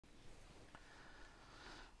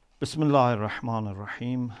بسم الله الرحمن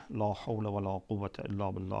الرحيم لا حول ولا قوة إلا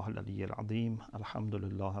بالله العلي العظيم الحمد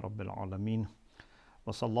لله رب العالمين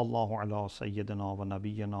وصلى الله على سيدنا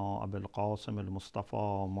ونبينا أبي القاسم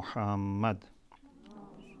المصطفى محمد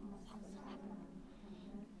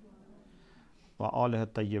وآله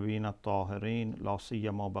الطيبين الطاهرين لا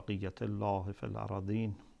سيما بقية الله في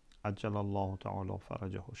الأراضين عجل الله تعالى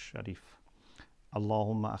فرجه الشريف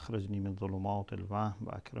اللهم أخرجني من ظلمات الوهم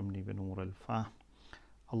وأكرمني بنور الفهم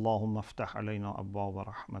اللهم افتح علينا أبواب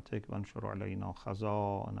رحمتك وانشر علينا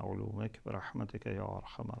خزائن علومك برحمتك يا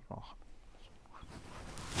أرحم الراحمين.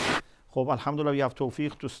 خب, alhamdulillah, we have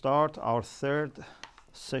tawfiq to start our third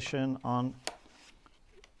session on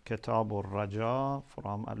Kitab al-Raja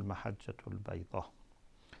from al-Mahajjat al-Bayda.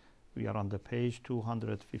 We are on the page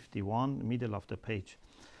 251, middle of the page.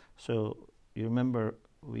 So you remember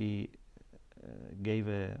we gave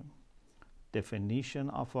a definition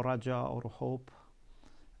of Raja or hope,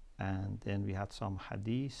 and then we had some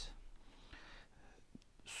hadith.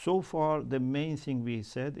 So far, the main thing we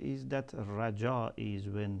said is that Raja is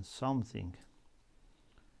when something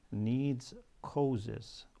needs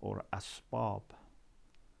causes or asbab.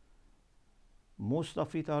 Most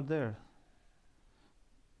of it are there.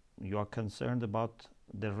 You are concerned about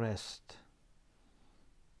the rest.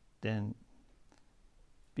 Then,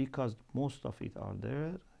 because most of it are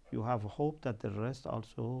there, you have hope that the rest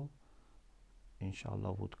also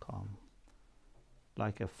inshallah would come.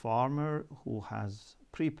 Like a farmer who has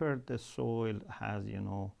prepared the soil, has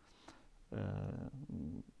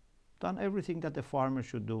done everything that the farmer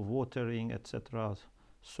should do, watering, etc.,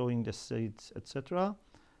 sowing the seeds, etc.,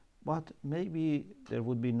 but maybe there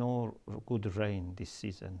would be no good rain this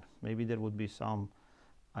season. Maybe there would be some,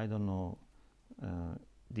 I don't know,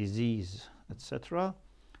 disease, etc.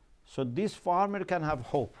 So this farmer can have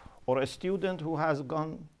hope. Or a student who has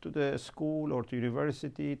gone to the school or to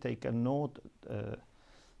university, take a note,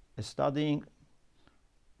 studying,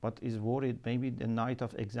 but is worried maybe the night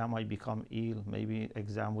of exam I become ill, maybe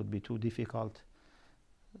exam would be too difficult.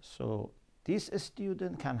 So this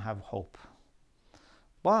student can have hope.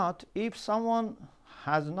 But if someone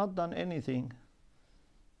has not done anything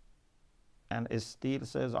and still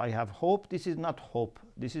says, I have hope, this is not hope.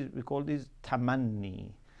 This is, we call this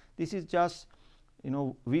tamanni. This is just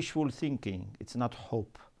wishful thinking. It's not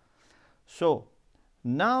hope. So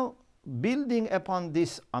now, building upon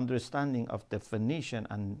this understanding of definition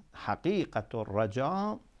and haqiqatul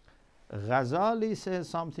raja, Ghazali says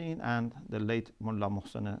something, and the late Mullah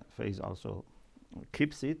Muhsin Faiz also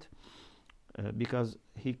keeps it, because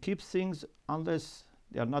he keeps things unless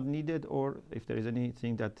they are not needed, or if there is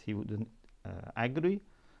anything that he wouldn't agree,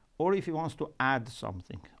 or if he wants to add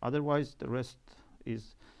something. Otherwise, the rest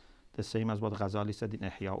is the same as what Ghazali said in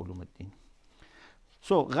Ihya Ulumuddin.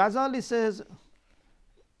 So Ghazali says,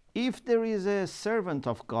 if there is a servant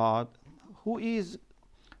of God who is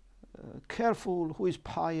careful, who is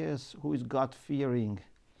pious, who is God-fearing,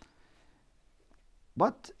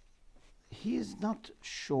 but he is not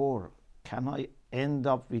sure, can I end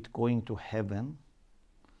up with going to heaven?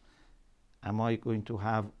 Am I going to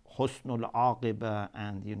have husnul aqiba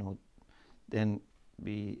and then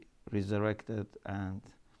be resurrected and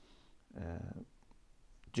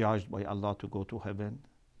judged by Allah to go to heaven?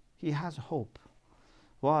 He has hope.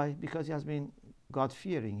 Why? Because he has been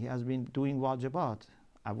God-fearing. He has been doing wajibat,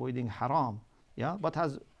 avoiding haram, but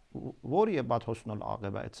has worry about husnul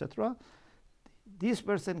aqiba, etc. This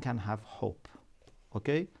person can have hope.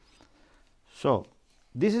 Okay? So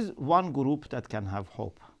this is one group that can have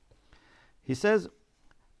hope. He says,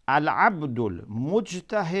 Al-Abdul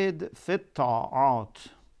Mujtahid fit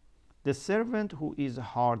ta'at. The servant who is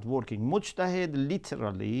hard-working. Mujtahid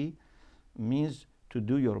literally means to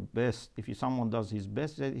do your best. If someone does his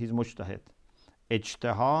best, he's mujtahid.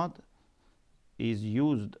 Ijtihad is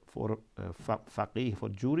used for faqih, for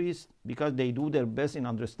jurists, because they do their best in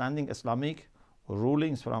understanding Islamic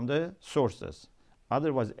rulings from the sources.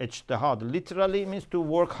 Otherwise, ijtihad literally means to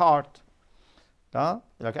work hard.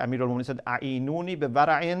 Like Amir al-Mu'minin said, A'inuni bi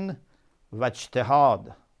wara'in wa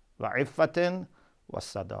ijtihad wa iffatin wa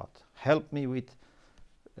sadat. Help me with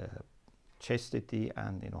chastity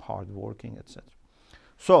and hard working, etc.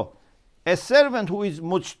 So a servant who is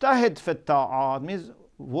mujtahid fi ta'at means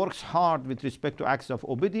works hard with respect to acts of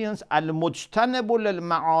obedience, al-mujtanibul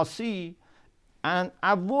al-ma'asi, and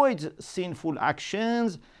avoids sinful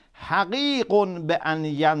actions, haqiqun bi an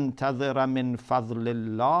yantadhira min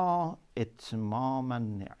fadlillah itmam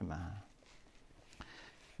an-ni'mah.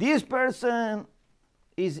 This person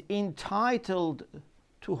is entitled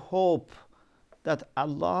to hope that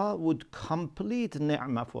Allah would complete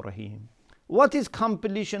ni'mah for him. What is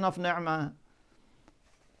completion of ni'mah?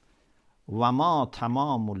 وما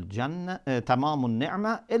تمام الجنة تمام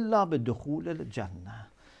النعمة إلا بدخول الجنة.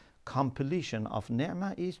 Completion of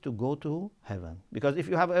ni'mah is to go to heaven. Because if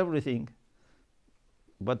you have everything,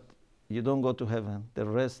 but you don't go to heaven, the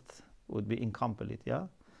rest would be incomplete, yeah?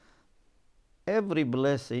 Every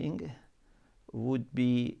blessing would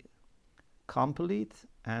be complete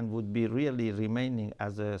and would be really remaining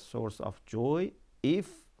as a source of joy if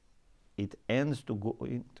it ends to go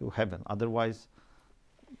into heaven. Otherwise,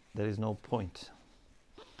 there is no point.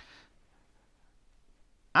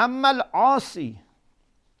 أما العاصي.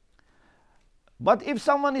 But if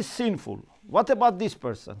someone is sinful, what about this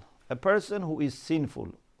person? A person who is sinful,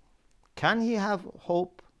 can he have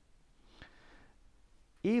hope?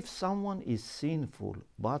 If someone is sinful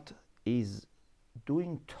but is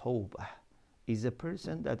doing tawbah, is a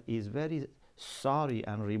person that is very sorry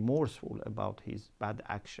and remorseful about his bad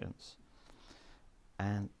actions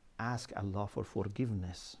and ask Allah for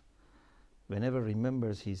forgiveness, whenever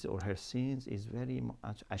remembers his or her sins, is very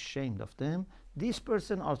much ashamed of them, this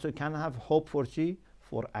person also can have hope for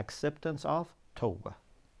acceptance of tawbah.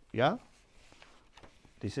 Yeah?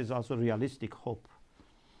 This is also realistic hope.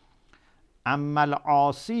 أما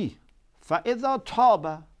العاصي فإذا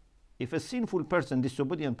تاب. If a sinful person,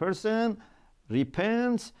 disobedient person,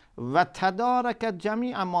 repents وتدارك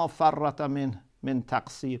جميع ما فرط من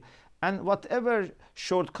تقصير, and whatever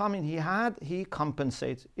shortcoming he had, he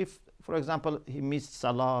compensates. If, for example, he missed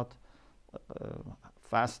salat,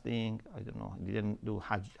 fasting, I don't know, he didn't do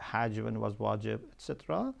hajj when it was wajib,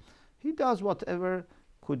 etc., he does whatever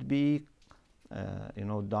could be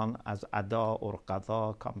done as ada or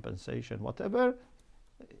qada, compensation, whatever.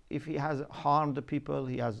 If he has harmed the people,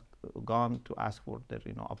 he has gone to ask for their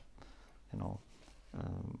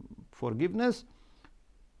forgiveness.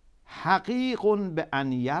 حقيق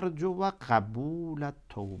بأن يرجو قبول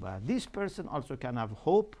التوبة. This person also can have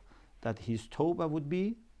hope that his tawbah would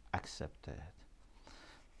be accepted.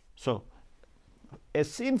 So, a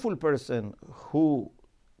sinful person who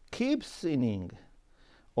keeps sinning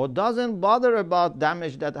or doesn't bother about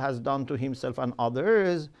damage that has done to himself and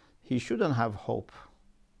others, he shouldn't have hope.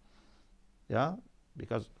 Yeah,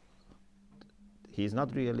 because he is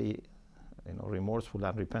not really, remorseful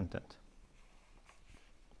and repentant.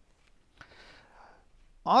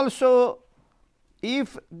 Also,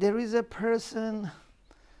 if there is a person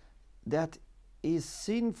that is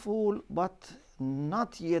sinful but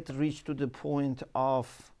not yet reached to the point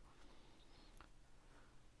of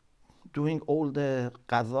doing all the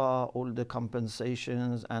qadha, all the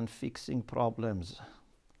compensations and fixing problems,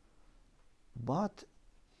 but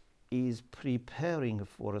is preparing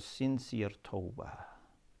for a sincere tawbah,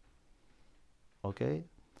 okay,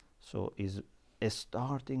 so is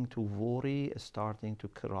starting to worry, starting to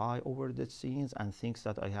cry over the sins and thinks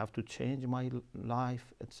that I have to change my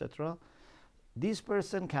life, etc., this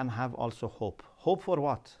person can have also hope. Hope for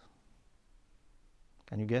what?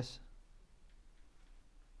 Can you guess?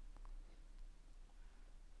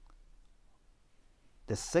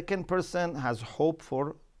 The second person has hope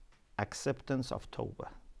for acceptance of tawbah.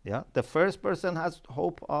 Yeah, the first person has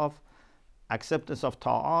hope of acceptance of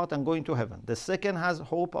ta'at and going to heaven. The second has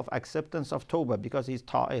hope of acceptance of tawbah because he's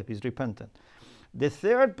ta'ib, he's repentant. The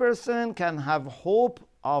third person can have hope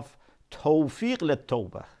of tawfiq lit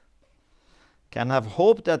tawbah, can have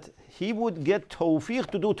hope that he would get tawfiq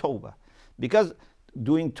to do tawbah, because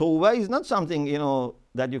doing tawbah is not something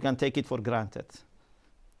that you can take it for granted.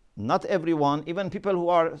 Not everyone, even people who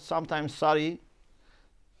are sometimes sorry,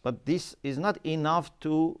 but this is not enough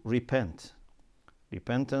to repent.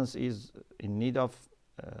 Repentance is in need of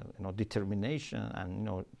determination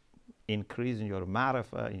and increase in your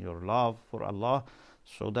ma'rifah, in your love for Allah,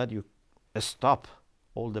 so that you stop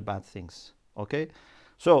all the bad things. Okay,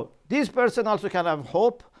 so this person also can have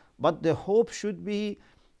hope, but the hope should be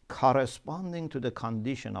corresponding to the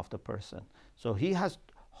condition of the person. So he has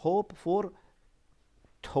hope for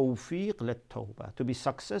tawfiq lit tawbah, to be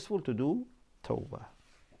successful to do tawbah.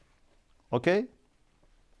 Okay.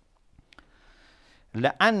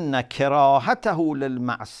 لأن كراهته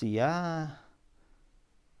للمعصية,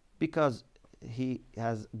 because he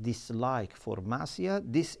has dislike for ma'siyah.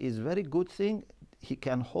 This is very good thing. He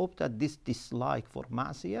can hope that this dislike for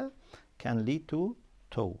ma'siyah can lead to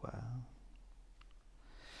tawbah.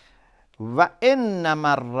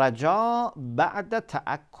 وإنما الرجاء بعد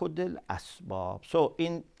تأكد الأسباب. So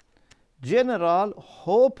in general,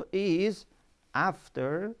 hope is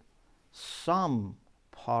after some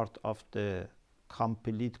part of the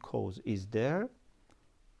complete cause is there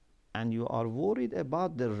and you are worried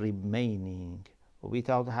about the remaining.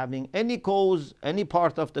 Without having any cause, any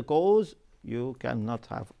part of the cause, you cannot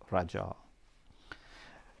have raja.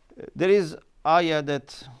 There is ayah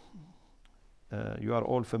that you are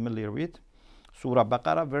all familiar with. Surah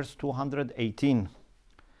Baqarah, verse 218.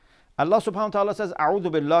 Allah subhanahu wa ta'ala says, أعوذ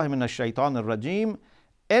بالله من الشيطان الرجيم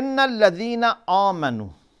إن الذين آمنوا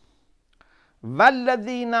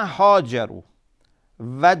والذين هاجروا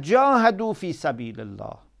وجاهدوا في سبيل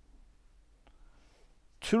الله.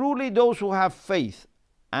 Truly those who have faith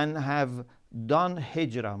and have done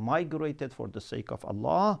hijrah, migrated for the sake of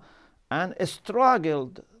Allah and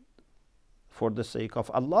struggled for the sake of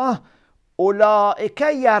Allah, أولئك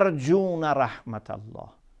يرجون رحمة الله.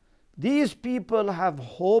 These people have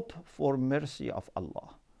hope for mercy of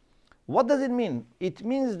Allah. What does it mean? It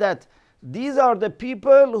means that these are the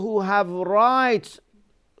people who have rights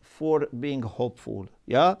for being hopeful.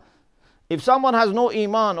 Yeah? If someone has no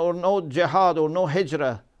iman or no jihad or no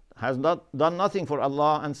hijrah, has not done nothing for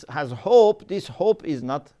Allah and has hope, this hope is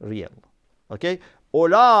not real. Okay?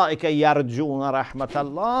 أولئك يرجون رحمة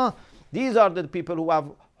الله. These are the people who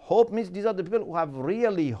have hope, means these are the people who have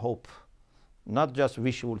really hope, not just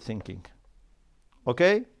wishful thinking.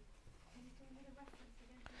 Okay?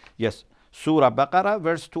 Yes. Surah Baqarah,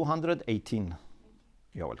 verse 218.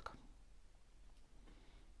 You're welcome.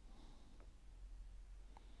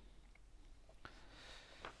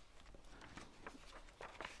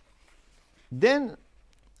 Then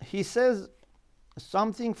he says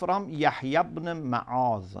something from Yahya ibn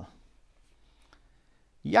Ma'az.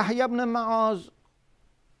 Yahya ibn Ma'az,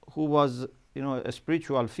 who was, a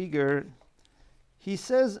spiritual figure, he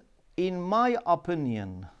says, in my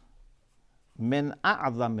opinion, من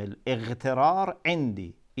أعظم الاغترار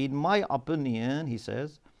عندي. In my opinion, he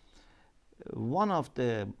says, one of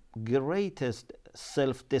the greatest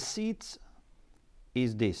self-deceits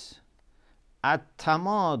is this: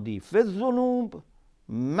 التمادي في الذنوب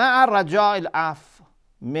مع رجاء العفو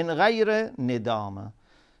من غير ندامة.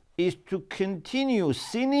 Is to continue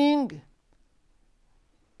sinning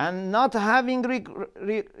and not having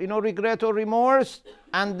regret or remorse,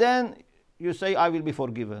 and then you say, I will be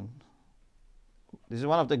forgiven. This is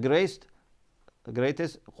one of the greatest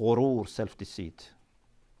غرور, self-deceit.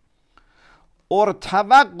 Or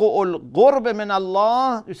توقع القرب من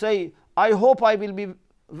Allah, you say, I hope I will be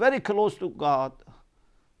very close to God,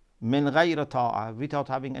 من غير طاعة, without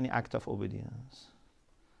having any act of obedience,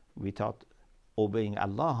 without obeying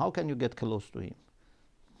Allah. How can you get close to Him?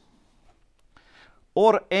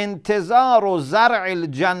 Or انتظار زرع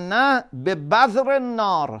الجنة ببذر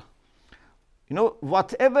النار.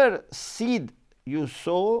 Whatever seed you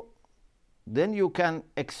sow, then you can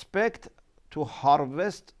expect to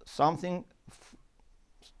harvest something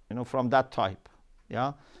from that type.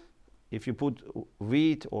 Yeah, if you put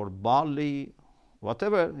wheat or barley,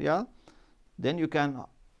 whatever, yeah, then you can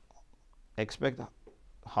expect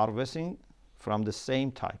harvesting from the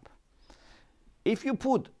same type. If you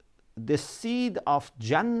put the seed of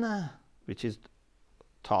Jannah, which is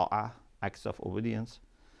ta'ah, acts of obedience,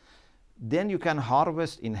 then you can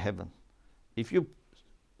harvest in heaven. If you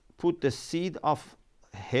put the seed of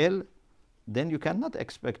hell, then you cannot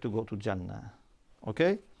expect to go to Jannah.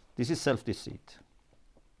 Okay? This is self-deceit.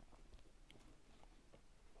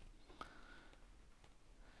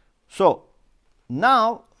 So,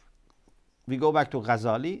 now we go back to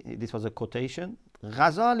Ghazali. This was a quotation.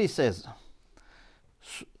 Ghazali says,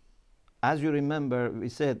 as you remember, we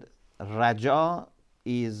said Raja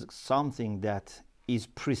is something that is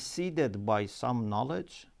preceded by some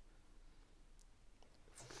knowledge,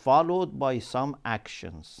 followed by some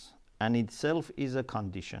actions, and itself is a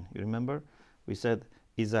condition. You remember? We said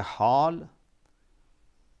is a hal.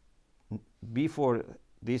 Before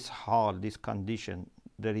this hal, this condition,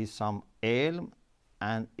 there is some ilm,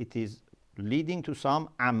 and it is leading to some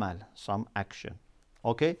amal, some action.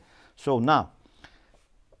 Okay? So now,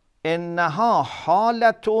 إنها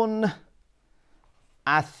حالة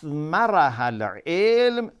أثمرها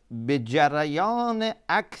العلم بجريان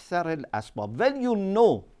أكثر الأسباب. When you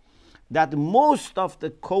know that most of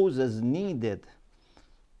the causes needed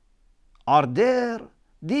are there,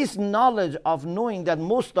 this knowledge of knowing that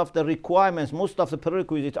most of the requirements, most of the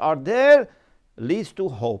prerequisites are there, leads to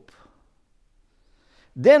hope.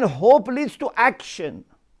 Then hope leads to action.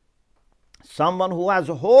 Someone who has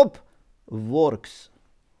hope works.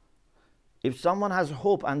 If someone has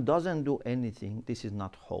hope and doesn't do anything, this is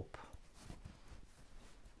not hope.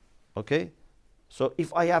 Okay? So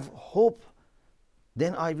if I have hope,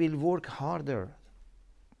 then I will work harder.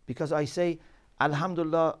 Because I say,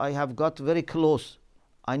 Alhamdulillah, I have got very close.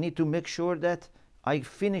 I need to make sure that I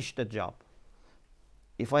finish the job.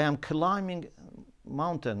 If I am climbing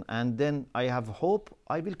mountain and then I have hope,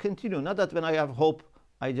 I will continue. Not that when I have hope,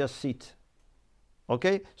 I just sit.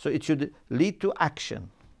 Okay? So it should lead to action.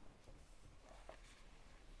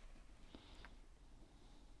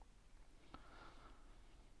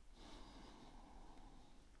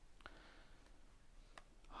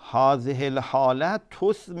 هذه الحالة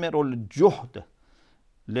تثمر الجهد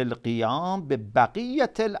للقيام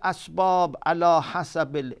ببقية الأسباب على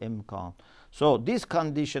حسب الإمكان. So this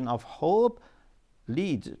condition of hope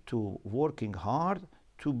leads to working hard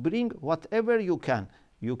to bring whatever you can.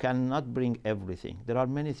 You cannot bring everything. There are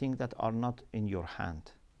many things that are not in your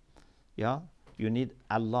hand. Yeah, you need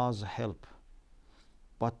Allah's help.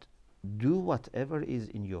 But do whatever is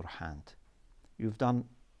in your hand. You've done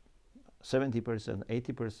 70%,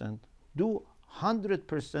 80%. Do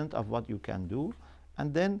 100% of what you can do,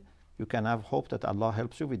 and then you can have hope that Allah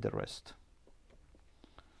helps you with the rest.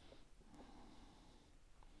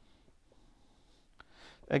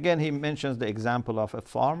 Again, he mentions the example of a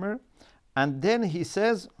farmer, and then he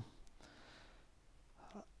says,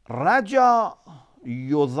 Raja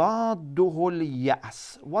yudadduhu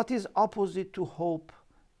al-ya'as. What is opposite to hope?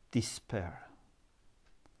 Despair.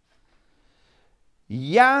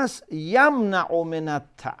 Yas yamna'u min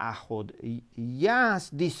at-ta'ahud. Yes,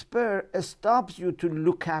 despair stops you to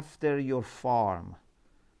look after your farm.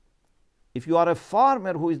 If you are a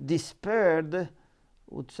farmer who is despaired,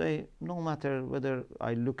 would say, no matter whether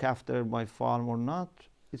I look after my farm or not,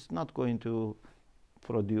 it's not going to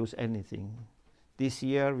produce anything. This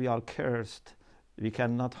year we are cursed. We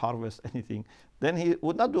cannot harvest anything. Then he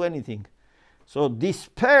would not do anything. So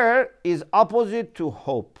despair is opposite to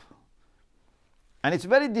hope. And it's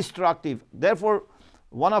very destructive. Therefore,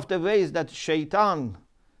 one of the ways that shaitan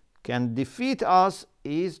can defeat us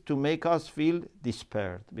is to make us feel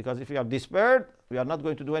despaired. Because if we are despaired, we are not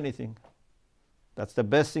going to do anything. That's the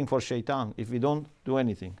best thing for shaitan, if we don't do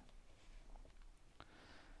anything.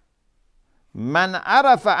 من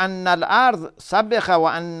عرف أن الأرض سبخ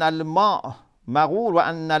وأن الماء مغور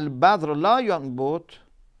وأن البذر لا ينبت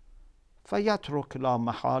فيترك لا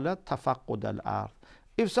محالة تفقد الأرض.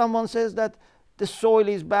 If someone says that the soil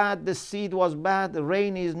is bad, the seed was bad, the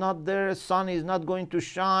rain is not there, sun is not going to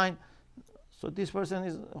shine, so this person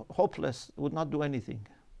is hopeless, would not do anything.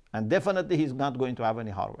 And definitely he's not going to have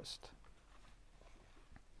any harvest.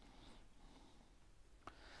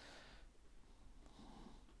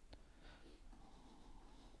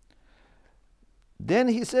 Then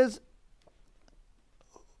he says,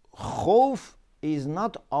 khawf is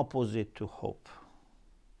not opposite to hope.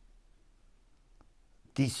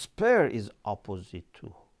 Despair is opposite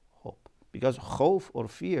to hope. Because khawf or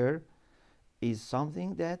fear is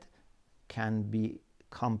something that can be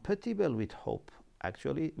compatible with hope.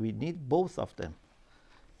 Actually, we need both of them.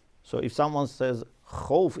 So if someone says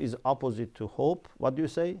khawf is opposite to hope, what do you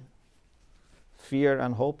say? Fear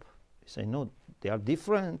and hope? You say, no, they are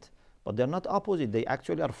different. But they're not opposite. They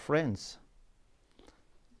actually are friends.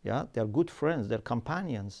 Yeah, they're good friends. They're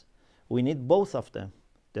companions. We need both of them.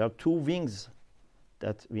 There are two wings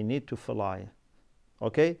that we need to fly.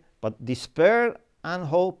 Okay? But despair and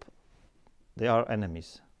hope, they are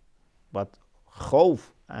enemies. But khawf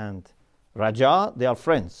and raja, they are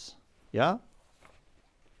friends. Yeah?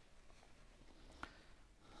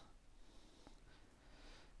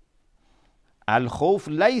 الخوف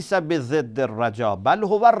ليس بضد الرجاء بل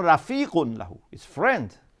هو رفيق له. It's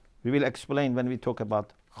friend. We will explain when we talk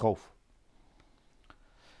about khawf.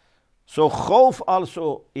 So khawf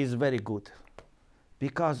also is very good,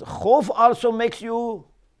 because khawf also makes you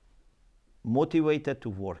motivated to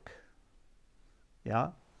work.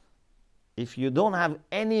 Yeah? If you don't have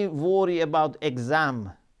any worry about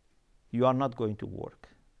exam, you are not going to work.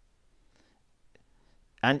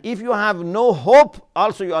 And if you have no hope,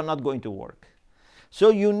 also you are not going to work. So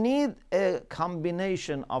you need a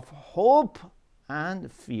combination of hope and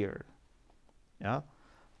fear. Yeah?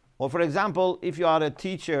 Or for example, if you are a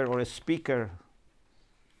teacher or a speaker,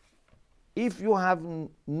 if you have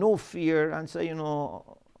no fear and say,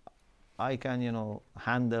 I can,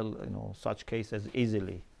 handle, such cases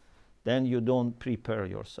easily, then you don't prepare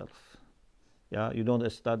yourself. Yeah? You don't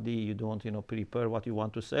study, you don't, prepare what you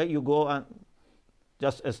want to say. You go and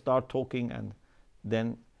just start talking, and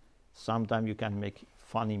then sometimes you can make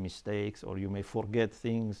funny mistakes, or you may forget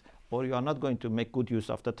things, or you are not going to make good use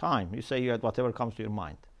of the time. You say whatever comes to your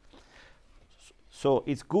mind. So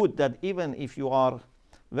it's good that even if you are a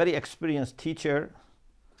very experienced teacher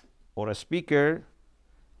or a speaker,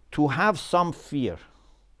 to have some fear,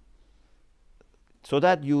 so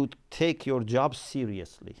that you take your job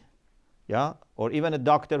seriously. Yeah? Or even a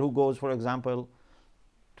doctor who goes, for example,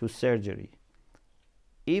 to surgery.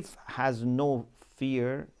 If has no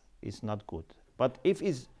fear, is not good. But if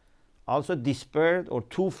is also despaired or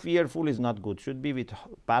too fearful, is not good. Should be with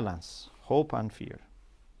balance, hope and fear.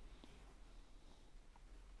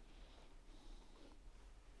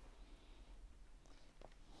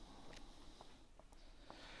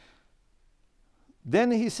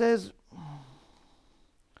 Then he says,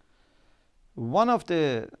 one of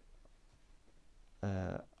the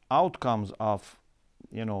outcomes of,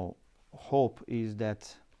 hope is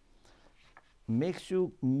that makes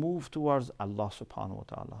you move towards Allah subhanahu wa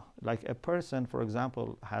ta'ala. Like a person, for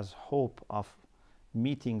example, has hope of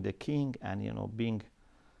meeting the king and, being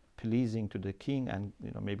pleasing to the king and,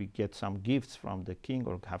 maybe get some gifts from the king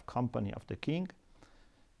or have company of the king.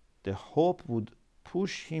 The hope would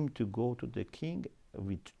push him to go to the king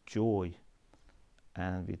with joy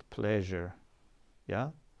and with pleasure. Yeah?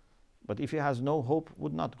 But if he has no hope,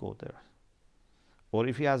 would not go there. Or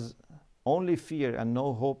if he has only fear and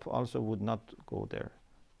no hope, also would not go there.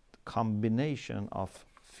 The combination of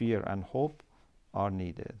fear and hope are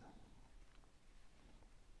needed.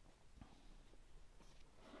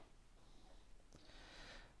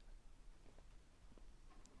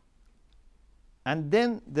 And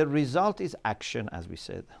then the result is action, as we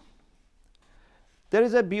said. There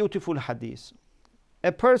is a beautiful hadith.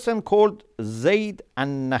 A person called Zayd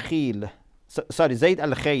al-Nakhil, Zayd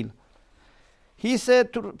al-Khayl. He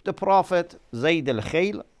said to the Prophet, Zayd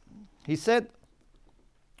al-Khayl, he said,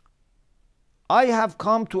 I have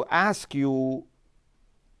come to ask you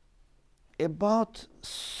about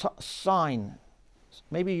sign.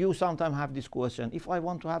 Maybe you sometimes have this question. If I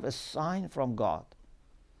want to have a sign from God,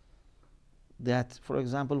 that, for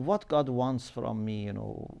example, what God wants from me,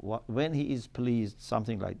 when He is pleased,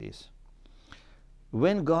 something like this.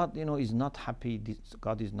 When God, is not happy,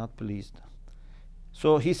 God is not pleased.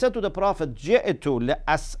 So he said to the Prophet, جِئْتُ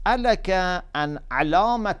لَأَسْأَلَكَ عَنْ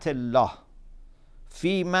عَلَامَةِ اللَّهِ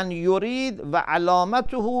فِي مَنْ يُرِيد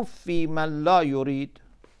وَعَلَامَتُهُ فِي مَنْ لَا يُرِيد.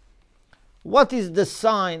 What is the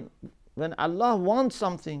sign when Allah wants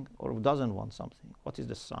something or doesn't want something? What is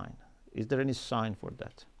the sign? Is there any sign for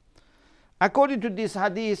that? According to this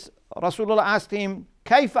hadith, Rasulullah asked him,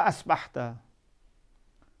 كَيْفَ أَصْبَحْتَ?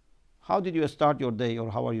 How did you start your day, or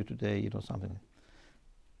how are you today, something.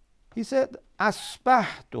 He said,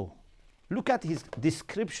 أَصْبَحْتُ. Look at his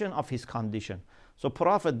description of his condition. So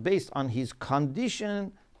Prophet, based on his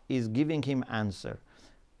condition, is giving him answer.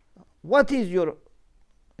 What is your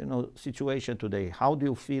situation today? How do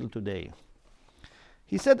you feel today?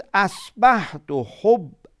 He said, أَصْبَحْتُ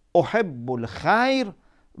أُحِبُّ الْخَيْرِ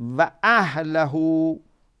وَأَهْلَهُ.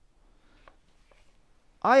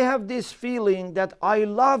 I have this feeling that I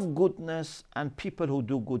love goodness and people who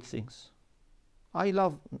do good things. I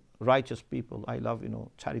love righteous people. I love,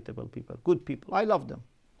 charitable people, good people. I love them.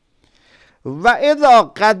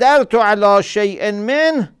 وَإِذَا قَدَرْتُ عَلَى شَيْءٍ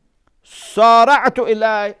مِّنْهُ سَارَعْتُ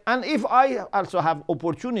إِلَيْهِ. And if I also have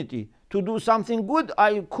opportunity to do something good,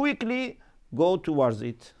 I quickly go towards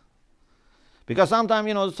it. Because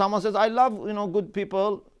sometimes, someone says, I love, good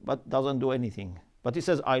people, but doesn't do anything. But he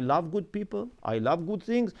says, I love good people, I love good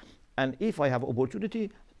things, and if I have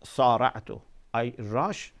opportunity, sara'tu, I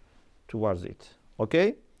rush towards it.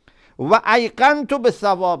 Okay? وَأَيْقَنْتُ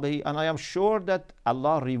بِالثَّوَابِ. And I am sure that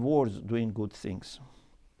Allah rewards doing good things.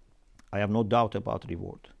 I have no doubt about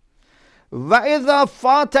reward. وَإِذَا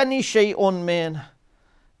فَاتَنِي شَيْءٌ مِّنْهُ.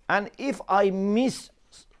 And if I miss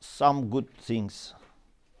some good things,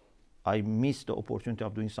 I miss the opportunity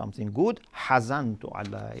of doing something good, حَزَنْتُ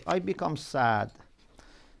عَلَيْهِ. I become sad.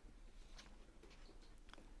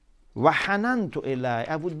 وَحَنَنْتُ إِلَيْهِ.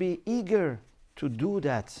 I would be eager to do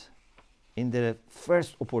that in the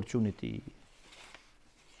first opportunity.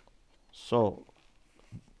 So,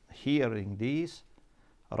 hearing this,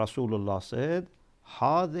 Rasulullah said,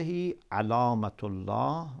 هَذِهِ عَلَامَةُ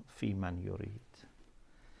اللَّهِ فِي مَنْ يُرِيد.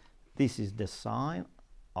 This is the sign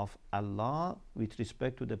of Allah with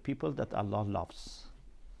respect to the people that Allah loves.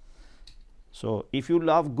 So, if you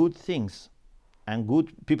love good things and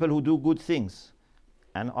good people who do good things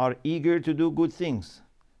and are eager to do good things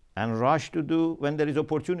and rush to do when there is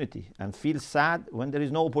opportunity and feel sad when there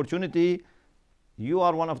is no opportunity, you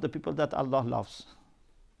are one of the people that Allah loves.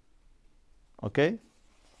 Okay?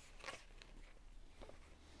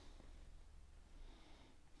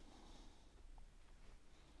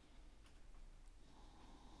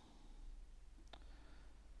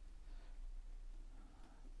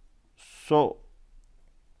 So,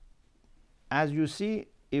 as you see,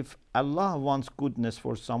 if Allah wants goodness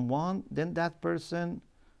for someone, then that person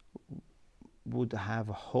would have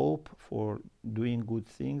hope for doing good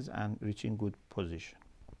things and reaching good position.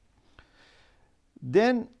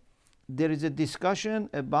 Then there is a discussion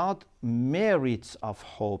about merits of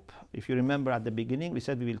hope. If you remember at the beginning, we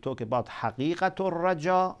said we will talk about haqiqatul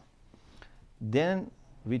raja. Then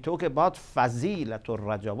we talk about fazilatul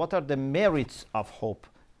raja. What are the merits of hope?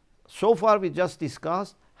 So far we just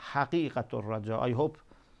discussed haqiqatul raja. I hope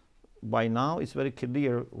by now it's very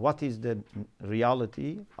clear what is the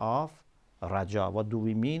reality of raja. What do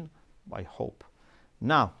we mean by hope?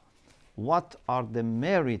 Now, what are the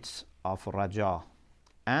merits of raja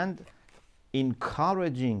and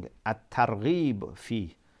encouraging at-targhib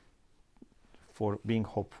fi, for being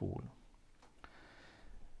hopeful?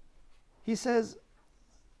 He says,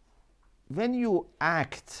 when you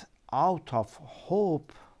act out of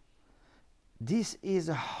hope, this is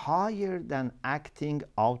higher than acting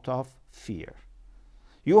out of fear.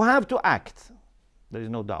 You have to act, there is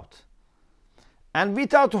no doubt. And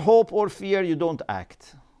without hope or fear, you don't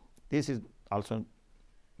act. This is also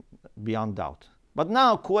beyond doubt. But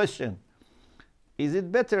now, question, is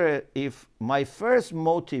it better if my first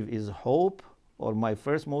motive is hope or my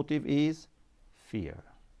first motive is fear?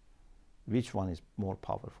 Which one is more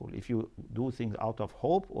powerful? If you do things out of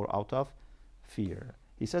hope or out of fear?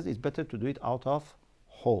 He says it's better to do it out of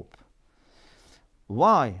hope.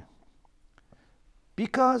 Why?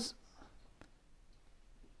 Because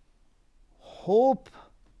hope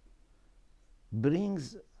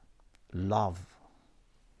brings love,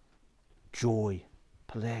 joy,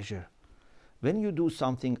 pleasure. When you do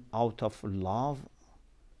something out of love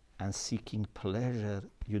and seeking pleasure,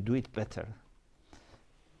 you do it better.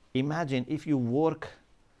 Imagine if you work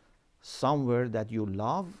somewhere that you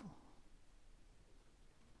love,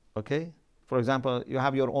 okay? For example, you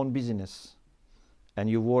have your own business and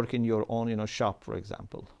you work in your own shop, for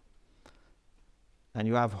example, and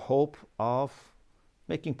you have hope of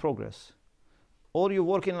making progress. Or you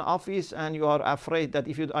work in an office and you are afraid that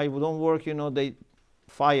if I don't work, they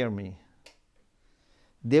fire me.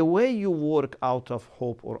 The way you work out of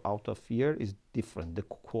hope or out of fear is different. The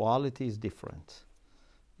quality is different.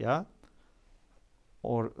 Yeah?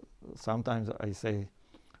 Or sometimes I say,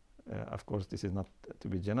 of course, this is not to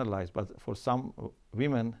be generalized, but for some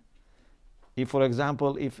women, if, for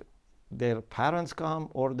example, if their parents come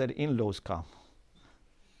or their in-laws come,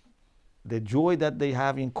 the joy that they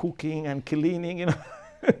have in cooking and cleaning,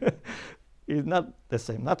 is not the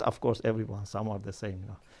same. Not, of course, everyone. Some are the same,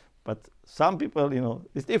 but some people,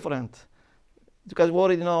 it's different. Because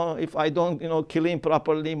worried, if I don't, clean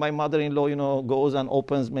properly, my mother-in-law, goes and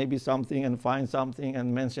opens maybe something and finds something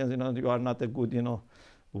and mentions, you are not a good,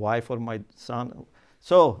 wife for my son.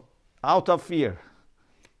 So, out of fear.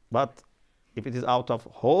 But if it is out of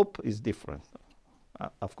hope, it's different.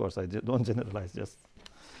 Of course, I don't generalize, just.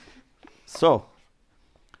 So,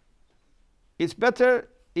 it's better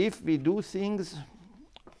if we do things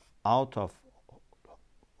out of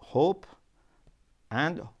hope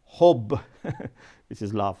and hope, which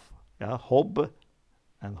is love. Yeah, hope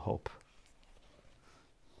and hope.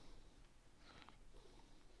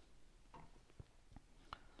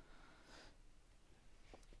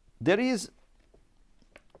 There is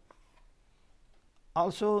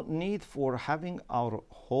also need for having our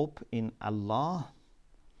hope in Allah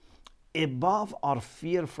above our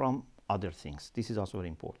fear from other things. This is also very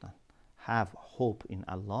important. Have hope in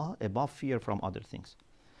Allah above fear from other things.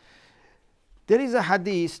 There is a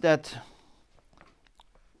hadith that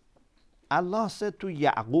Allah said to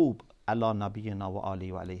Ya'qub, ala nabiyyina wa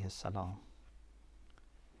alihi wa alayhi salam,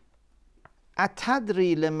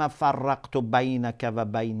 Atadri lima farraqtu baynaka wa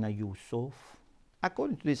bayna Yusuf?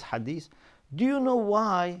 According to this hadith, do you know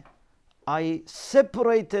why I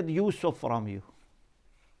separated Yusuf from you?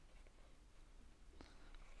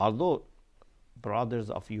 Although brothers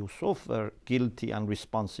of Yusuf were guilty and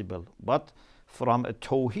responsible, but from a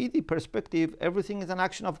Tawhidi perspective, everything is an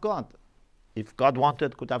action of God. If God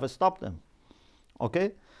wanted, could have stopped them.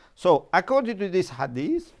 Okay? So, according to this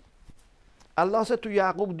hadith, Allah said to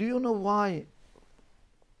Yaqub, do you know why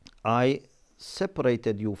I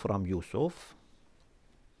separated you from Yusuf?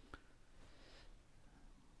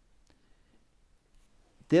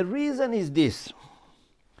 The reason is this.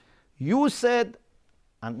 You said,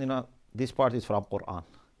 and this part is from Quran,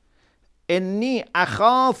 إني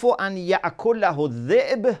أخاف أن يأكله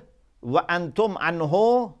الذئب وأنتم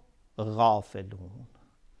عنه غافلون.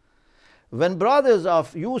 When brothers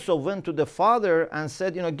of Yusuf went to the father and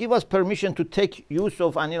said, give us permission to take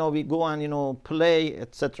Yusuf and we go and play,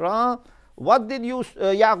 etc. What did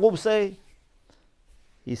Yaqub say?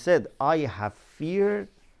 He said, I have fear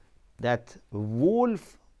that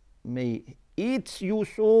wolf may eat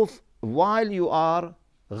Yusuf while you are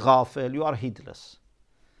ghafil, you are heedless.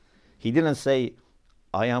 He didn't say,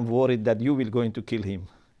 I am worried that you will going to kill him.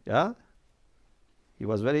 Yeah? He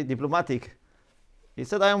was very diplomatic. He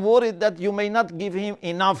said, I am worried that you may not give him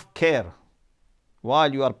enough care.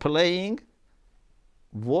 While you are playing,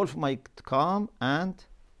 wolf might come and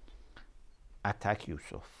attack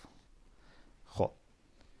Yusuf.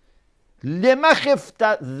 لما خفت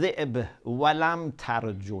الذئب ولم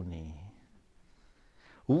ترجني.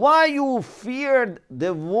 Why you feared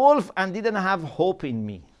the wolf and didn't have hope in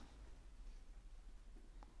me?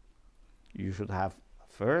 You should have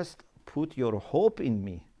first put your hope in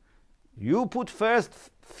me. You put first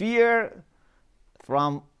fear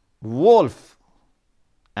from wolf,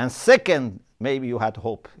 and second, maybe you had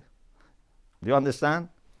hope. Do you understand?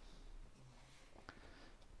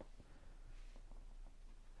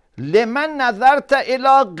 لمن نظرت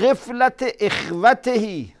إلى غفلة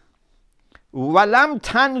إخوته ولم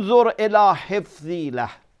تنظر إلى حفظي له.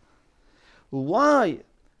 Why?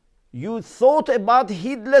 You thought about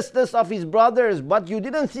heedlessness of his brothers, but you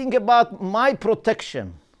didn't think about my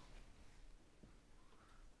protection.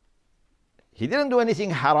 He didn't do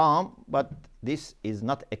anything haram, but this is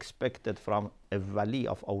not expected from a wali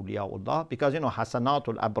of awliyaullah, because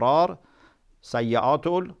hasanatul abrar,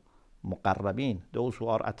 sayyatul muqarrabin. Those who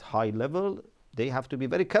are at high level, they have to be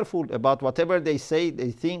very careful about whatever they say,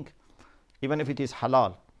 they think, even if it is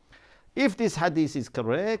halal. If this hadith is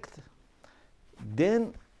correct,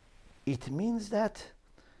 then it means that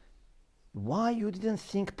why you didn't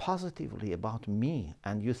think positively about me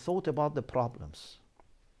and you thought about the problems.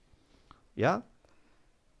 Yeah?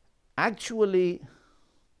 Actually,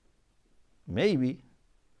 maybe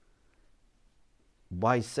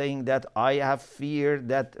by saying that I have feared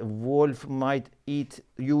that a wolf might eat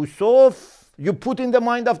Yusuf, you put in the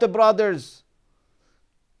mind of the brothers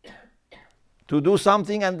to do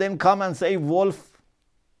something and then come and say wolf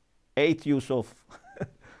ate Yusuf.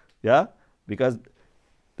 Yeah? Because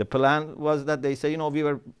the plan was that they say, we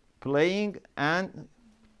were playing and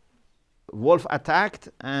wolf attacked,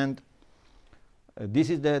 and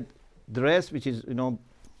this is the dress which is,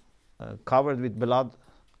 covered with blood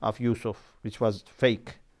of Yusuf, which was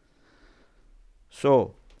fake.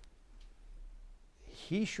 So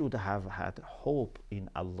he should have had hope in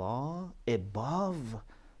Allah above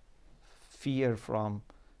fear from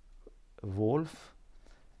wolf,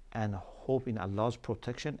 and hope in Allah's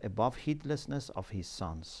protection above heedlessness of his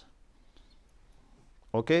sons.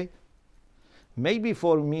 Okay? Maybe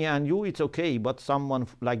for me and you it's okay, but someone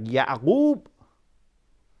like Ya'qub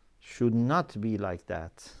should not be like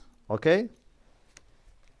that. Okay?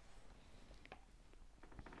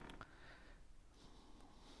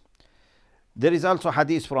 There is also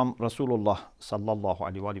hadith from Rasulullah sallallahu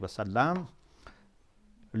alaihi wasallam.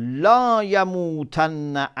 لا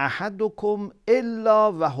يموتن أحدكم إلا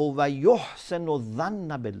وهو يحسن الظن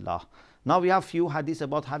بالله. Now we have few hadiths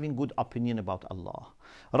about having good opinion about Allah.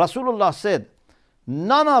 Rasulullah said,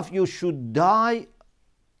 none of you should die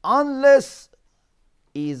unless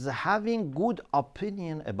is having good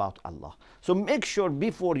opinion about Allah. So make sure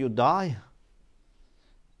before you die,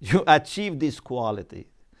 you achieve this quality,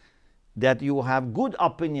 that you have good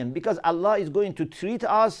opinion, because Allah is going to treat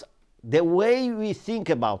us the way we think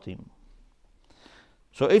about him.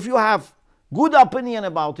 So if you have good opinion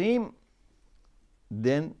about him,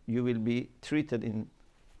 then you will be treated in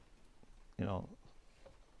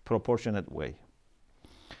proportionate way.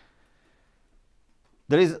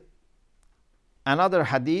 There is another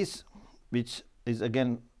hadith which is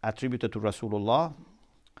again attributed to Rasulullah.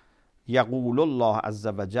 يقول الله عز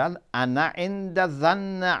وجل أنا عند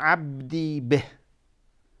ظن عبدي به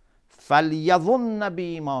فَلْيَظُنَّ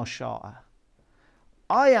بِي مَا شَاءَ.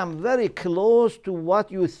 I am very close to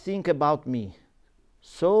what you think about me.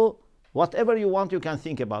 So whatever you want, you can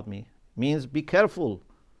think about me. Means be careful.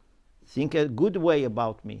 Think a good way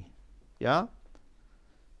about me. Yeah?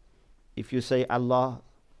 If you say Allah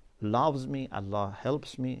loves me, Allah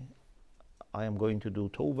helps me, I am going to do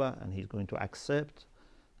tawbah and He's going to accept,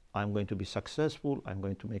 I'm going to be successful, I'm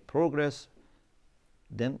going to make progress,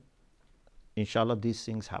 then inshallah these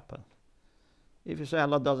things happen. If you say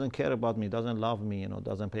Allah doesn't care about me, doesn't love me,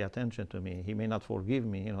 doesn't pay attention to me, He may not forgive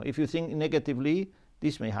me, if you think negatively,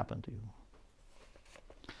 this may happen to you.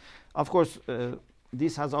 Of course,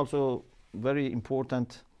 this has also very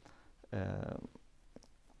important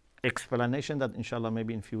explanation that inshallah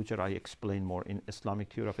maybe in future I explain more. In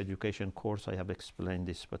Islamic Theory of Education course I have explained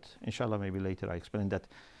this, but inshallah maybe later I explain that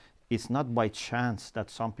it's not by chance that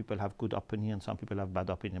some people have good opinion, some people have bad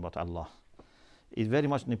opinion about Allah. It very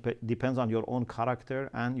much depends on your own character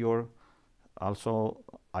and your also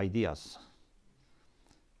ideas.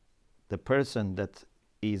 The person that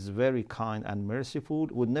is very kind and merciful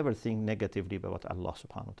would never think negatively about Allah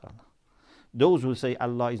subhanahu wa ta'ala. Those who say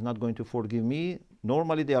Allah is not going to forgive me,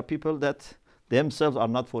 normally they are people that themselves are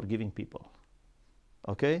not forgiving people.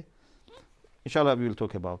 Okay? Inshallah we will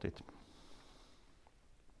talk about it.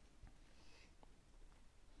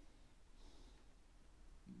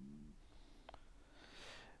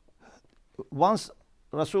 once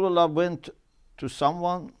Rasulullah went to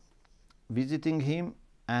someone visiting him,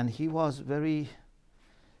 and he was very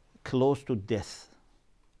close to death.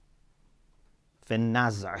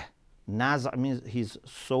 فَالنَّزْعِ Naz' means his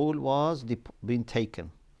soul was being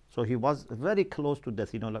taken. So he was very close to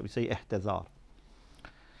death, like we say, ihtizar.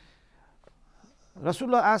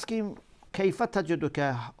 Rasulullah asked him, كَيْفَ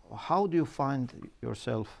تَجِدُكَ How do you find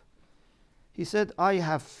yourself? He said, I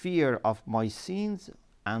have fear of my sins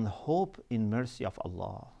and hope in mercy of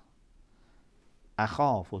Allah.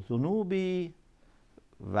 أَخَافُ ذُنُوبِي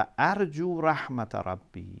وَأَرْجُو رَحْمَةَ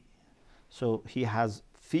رَبِّي. So he has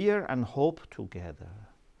fear and hope together.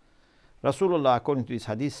 Rasulullah, according to this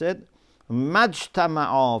hadith, said,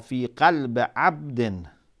 مَجْتَمَعَ فِي قَلْبِ عَبْدٍ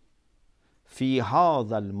فِي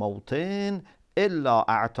هَذَا الْمَوْطِنِ إِلَّا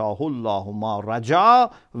أَعْتَاهُ اللَّهُ مَا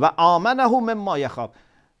رَجَى وَآمَنَهُ مِمَّا يَخَافُ.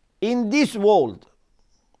 In this world,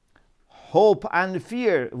 hope and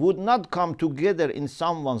fear would not come together in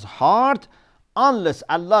someone's heart unless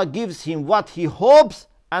Allah gives him what he hopes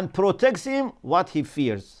and protects him what he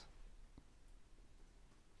fears.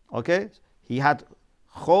 Okay? He had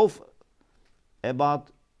khawf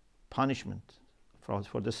about punishment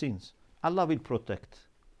for the sins. Allah will protect,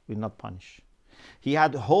 will not punish. He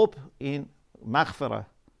had hope in maghfirah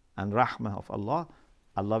and rahmah of Allah.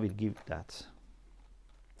 Allah will give that.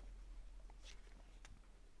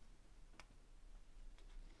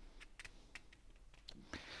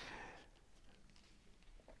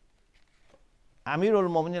 Amir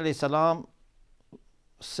al-Mu'minin alayhi salam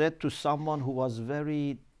said to someone who was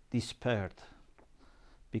very despaired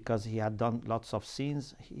because he had done lots of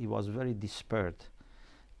sins, he was very despaired.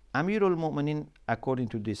 Amir al-Mu'minin, according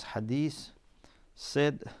to this hadith,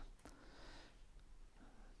 said,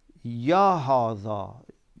 Ya hadha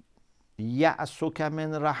ya'suka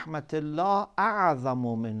min rahmatillah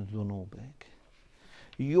a'zamu min dhunubik.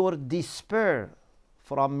 Your despair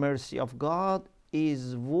from mercy of God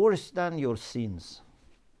is worse than your sins.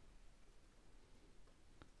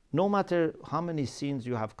 No matter how many sins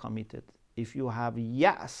you have committed, if you have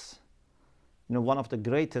yas, one of the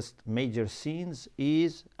greatest major sins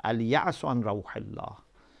is al-ya'su an rawhillah.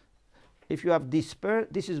 If you have despair,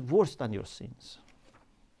 this is worse than your sins.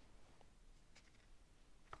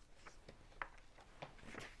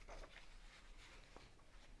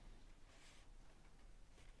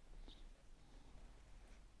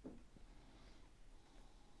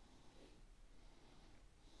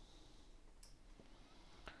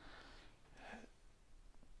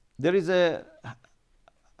 There is a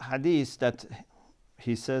hadith that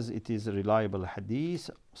he says it is a reliable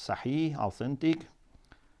hadith, sahih, authentic.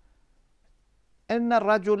 إن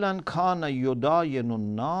رجلا كان يداين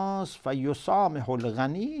الناس فيسامح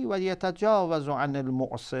الغني ويتجاوز عن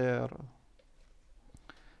المعسر.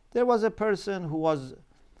 There was a person who was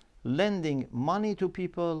lending money to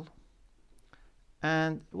people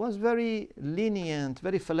and was very lenient,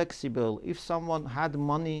 very flexible. If someone had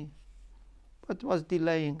money but was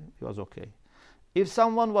delaying, he was okay. If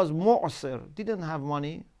someone was mu'sir, didn't have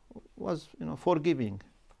money, was forgiving.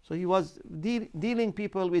 So he was dealing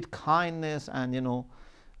people with kindness and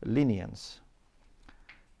lenience.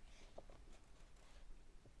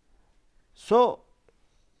 So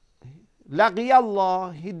لقي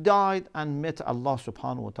Allah, he died and met Allah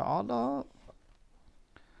subhanahu wa ta'ala.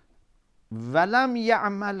 وَلَمْ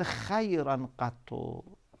يَعْمَلْ خَيْرًا قَطُّ.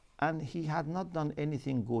 And he had not done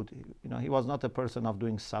anything good. He was not a person of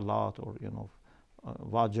doing salat or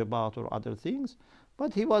wajibat or other things,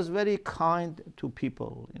 but he was very kind to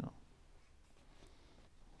people.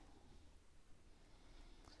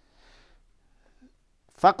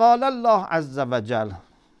 فقال الله عز وجل.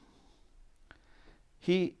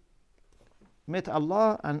 He met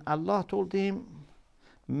Allah and Allah told him,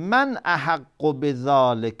 من أحق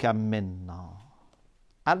بذلك منا.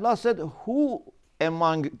 Allah said, who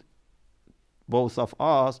among both of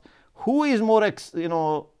us, who is more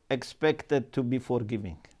expected to be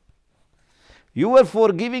forgiving? You were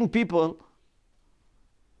forgiving people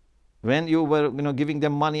when you were giving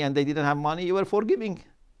them money and they didn't have money, you were forgiving.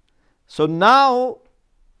 So now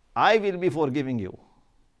I will be forgiving you.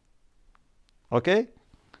 Okay?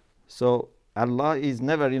 So Allah is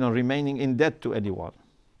never remaining in debt to anyone.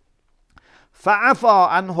 فَعَفَى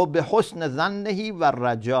عَنْهُ بِحُسْنِ ظَنِّهِ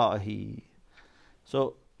وَالرَّجَائِهِ.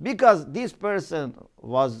 So because this person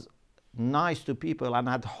was nice to people and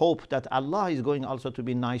had hope that Allah is going also to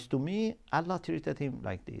be nice to me, Allah treated him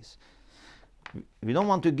like this. We don't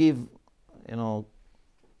want to give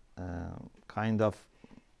kind of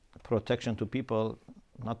protection to people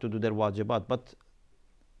not to do their wajibat, but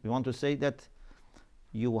we want to say that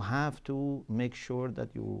you have to make sure that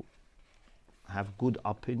you have good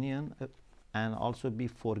opinion and also be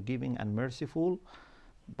forgiving and merciful.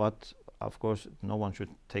 But of course, no one should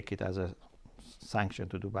take it as a sanction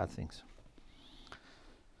to do bad things.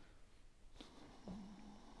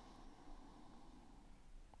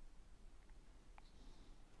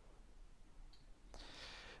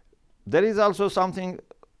 There is also something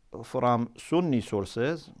from Sunni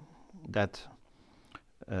sources that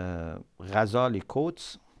Ghazali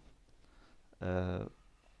quotes.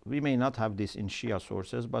 We may not have this in Shia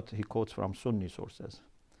sources, but he quotes from Sunni sources.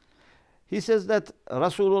 He says that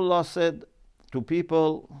Rasulullah said to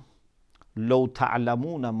people, لو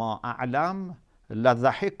تعلمون ما أعلم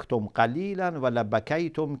لضحكتم قليلا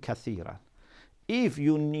ولبكيتم كثيرا. If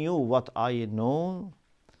you knew what I know,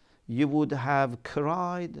 you would have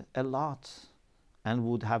cried a lot and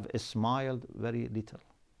would have smiled very little.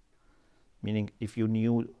 Meaning, if you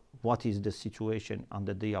knew what is the situation on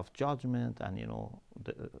the day of judgment, and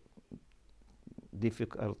the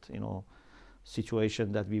difficult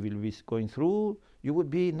situation that we will be going through, you would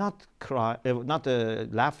be not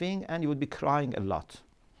laughing, and you would be crying a lot.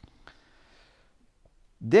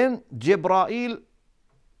 Then Jibreel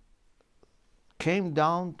came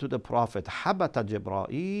down to the Prophet. حبت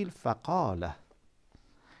جبرائيل فقال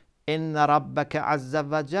إن ربك عز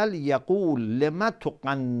وجل يقول لما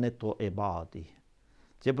تقنط عبادي.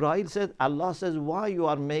 Jibreel said, Allah says, why you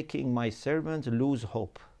are making my servants lose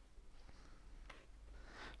hope?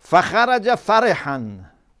 فخرج فرحا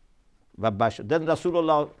وبشر. Then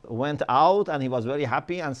Rasulullah went out and he was very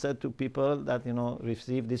happy and said to people that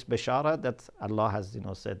receive this bashara that Allah has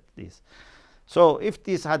said this. So if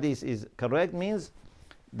this hadith is correct, means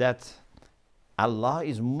that Allah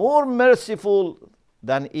is more merciful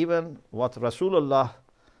than even what Rasulullah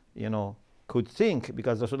could think,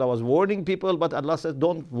 because Rasulullah was warning people, but Allah says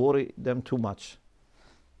don't worry them too much.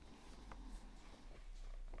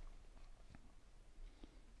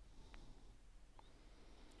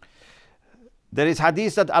 There is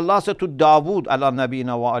hadith that Allah said to Dawood ala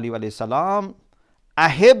nabina wa alayhi wa salam,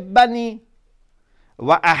 ahibbani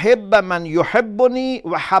wa ahibba man yuhibbuni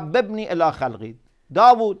wa habbibni ila khalqi.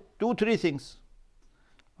 Dawood, do three things: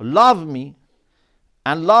 love me,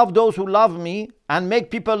 and love those who love me, and make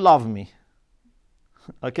people love me.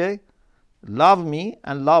 Okay? Love me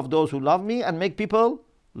and love those who love me, and make people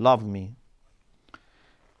love me.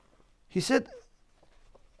 He said,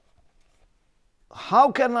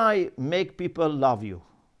 how can I make people love you?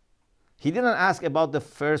 He didn't ask about the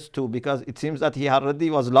first two, because it seems that he already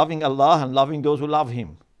was loving Allah and loving those who love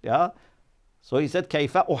him. Yeah? So he said,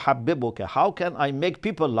 كَيْفَ أُحَبِّبُكَ? How can I make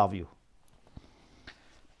people love you?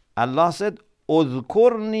 Allah said,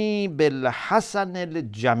 اذكرني بالحسن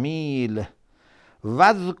الجميل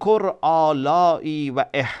واذكر آلائي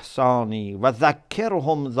وإحساني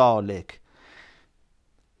وذكرهم ذلك.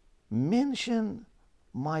 Mention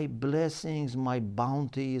my blessings, my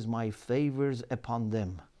bounties, my favors upon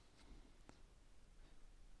them.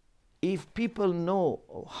 If people know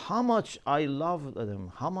how much I love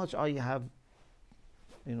them, how much I have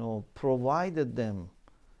provided them,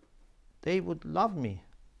 they would love me.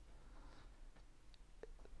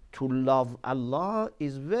 To love Allah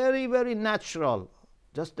is very, very natural.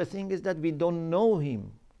 Just the thing is that we don't know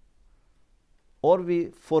Him, or we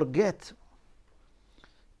forget.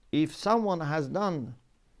 If someone has done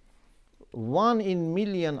 1 in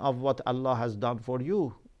million of what Allah has done for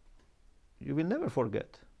you, you will never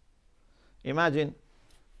forget. Imagine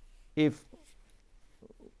if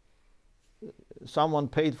someone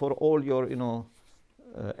paid for all your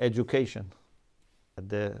education at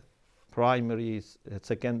the primary,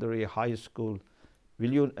 secondary, high school,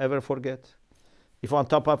 will you ever forget? If on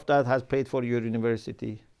top of that has paid for your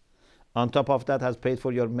university, on top of that has paid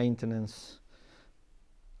for your maintenance,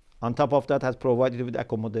 on top of that has provided you with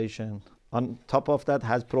accommodation, on top of that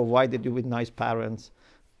has provided you with nice parents.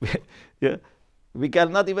 Yeah, we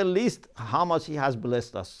cannot even list how much He has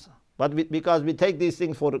blessed us. But because we take these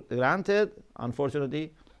things for granted,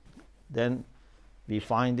 unfortunately, then we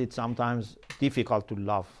find it sometimes difficult to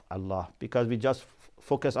love Allah, because we just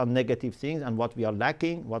focus on negative things and what we are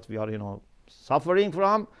lacking, what we are suffering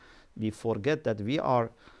from. We forget that we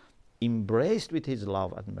are embraced with His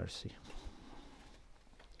love and mercy.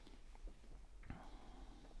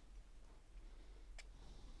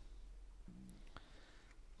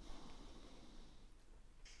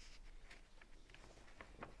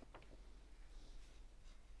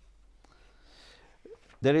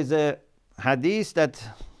 There is a hadith that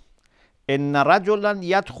إن رجلا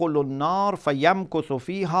يدخل النار فيمكث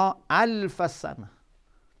فيها ألف سنة.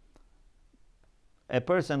 A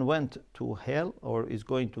person went to hell, or is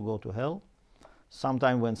going to go to hell.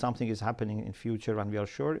 Sometime when something is happening in future and we are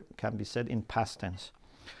sure, it can be said in past tense.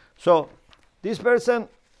 So This person,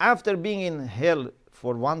 after being in hell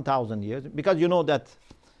for 1,000 years, because you know that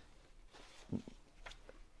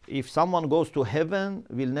if someone goes to heaven,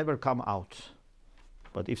 will never come out.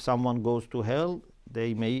 But if someone goes to hell,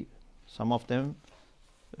 some of them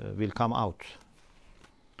will come out.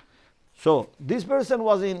 So this person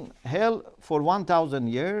was in hell for 1,000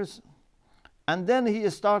 years, and then he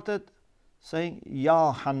started saying,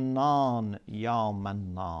 Ya Hannan, Ya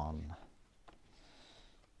Mannan.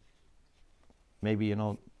 Maybe, you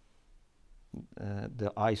know,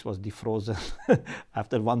 the ice was defrozen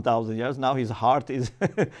after 1,000 years. Now his heart is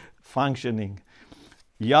functioning.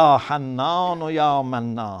 Ya Hannan, Ya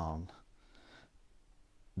Mannan.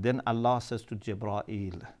 Then Allah says to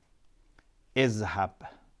Jibreel, Izhab,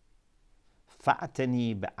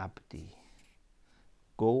 fa'atani bi'abdi.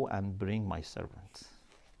 Go and bring my servant.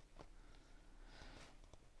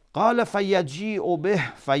 قال فيجيء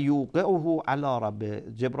به فيوقعه على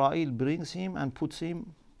ربه. Jibreel brings him and puts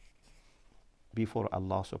him before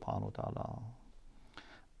Allah subhanahu wa ta'ala.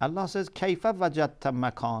 Allah says, كيف وجدت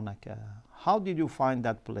مكانك? How did you find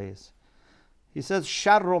that place? He says,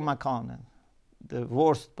 شر مكان. The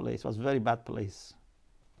worst place, was a very bad place.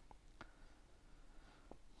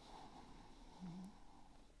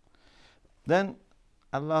 Then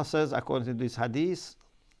Allah says, according to this hadith,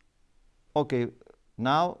 okay,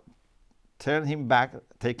 now turn him back,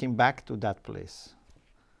 take him back to that place.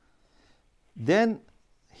 Then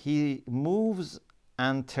he moves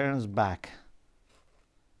and turns back.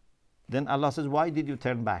 Then Allah says, why did you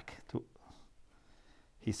turn back?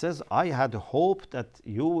 He says, I had hoped that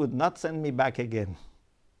you would not send me back again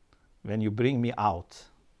when you bring me out.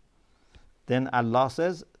 Then Allah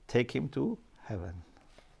says, take him to heaven.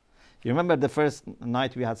 You remember the first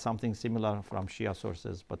night we had something similar from Shia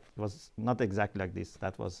sources, but it was not exactly like this.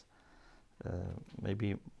 That was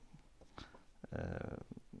maybe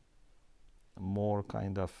more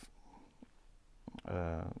kind of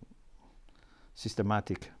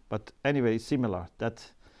systematic. But anyway, similar. That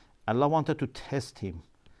Allah wanted to test him.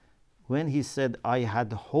 When he said, I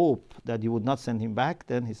had hope that you would not send him back,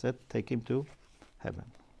 then he said, take him to heaven.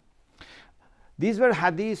 These were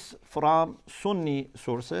hadiths from Sunni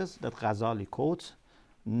sources that Ghazali quotes.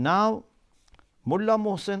 Now, Mullah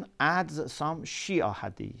Mohsen adds some Shia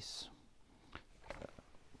hadiths.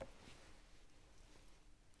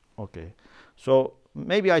 Okay, so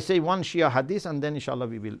maybe I say one Shia hadith and then inshallah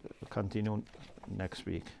we will continue next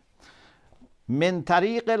week. من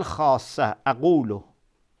طريق الخاصة أقول.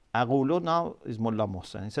 أقول now is Mullah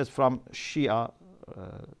Mohsen. It says from Shia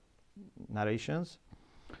narrations.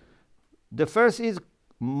 The first is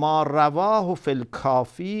ما رواه في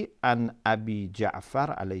الكافي عن أبي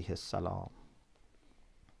جعفر عليه السلام.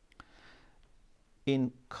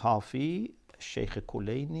 In Kafi, Sheikh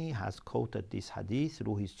Kulaini has quoted this hadith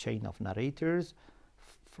through his chain of narrators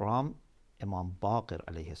from Imam Baqir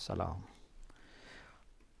عليه السلام.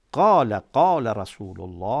 قال رسول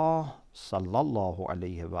الله صلى الله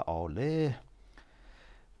عليه وآله.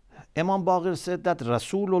 Imam Baqir said that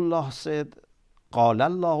Rasulullah said, قال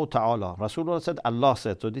الله تعالى. Rasulullah said, Allah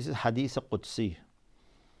said. So this is hadith Qudsi.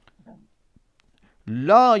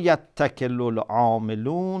 لا يتكل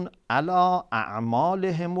العاملون على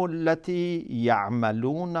أعمالهم التي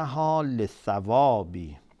يعملونها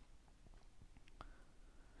للثواب.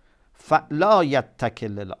 فلا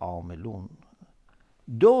يتكل العاملون.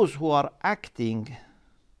 Those who are acting,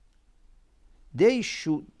 they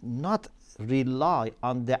should not rely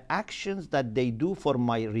on the actions that they do for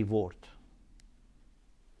my reward.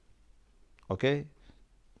 Okay?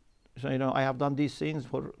 So, you know, I have done these things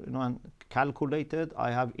for, you know, and calculated,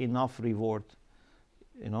 I have enough reward.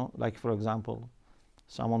 You know, like for example,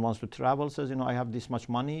 someone wants to travel, says, you know, I have this much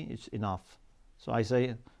money, it's enough. So I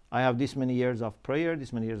say, I have this many years of prayer,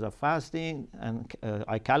 this many years of fasting, and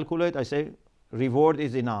I calculate, I say, reward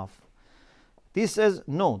is enough. This says,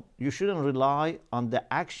 no, you shouldn't rely on the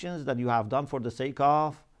actions that you have done for the sake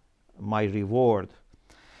of my reward.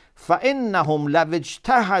 فإنهم لو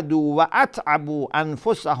اجتهدوا وأتعبوا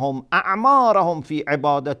أنفسهم أعمارهم في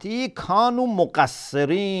عبادتي كانوا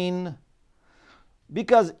مقصرين.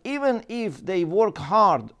 Because even if they work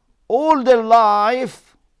hard all their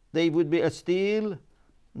life, they would be still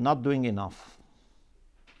not doing enough.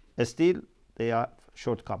 Still, they are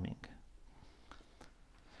shortcoming.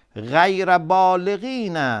 غير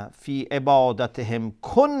بالغين في عبادتهم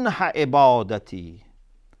كنه عبادتي.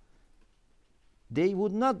 They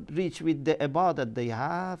would not reach with the ibadat they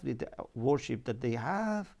have, with the worship that they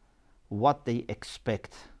have, what they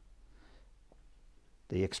expect.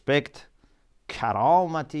 They expect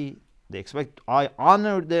karamati, They expect I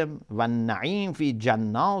honor them. وَالنَّعِيمْ فِي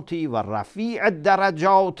جَنَّاتِ وَالرَّفِيعَ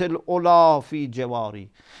الدَّرَجَاتِ الْعُلَى فِي جَوَارِ.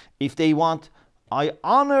 If they want, I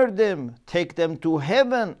honor them, take them to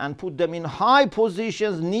heaven and put them in high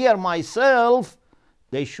positions near myself.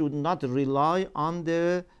 They should not rely on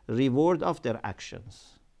the reward of their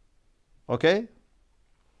actions. Okay?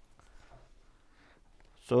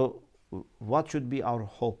 So, what should be our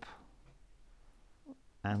hope?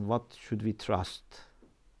 And what should we trust?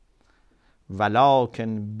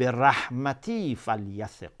 وَلَكِنْ بِرَحْمَتِي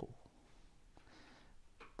فَلْيَثِقُوا.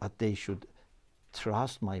 But they should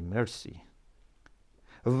trust my mercy.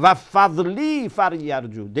 وَفَضْلِي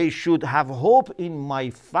فَلْيَرْجُوا. They should have hope in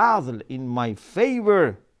my fadl, in my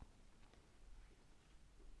favor.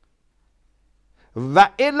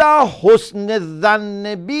 وَإِلَى حُسْنِ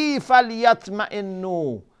الظَّنِّ بِي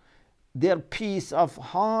فَلْيَطْمَئِنُّوا. Their peace of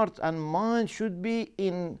heart and mind should be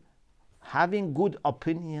in having good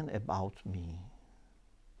opinion about me.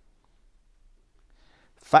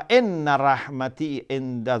 فَإِنَّ رَحْمَتِي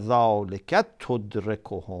عِنْدَ ذَلِكَ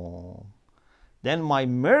تُدْرِكُهُمْ. Then my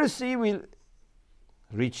mercy will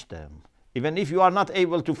reach them. Even if you are not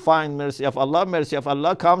able to find mercy of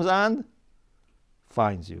Allah comes and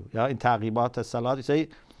finds you. Yeah, in Taghibat al-Salat you say,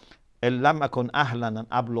 إِن لَمْ أَكُنْ أَهْلًا أَنْ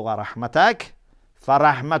أَبْلُغَ رَحْمَتَكَ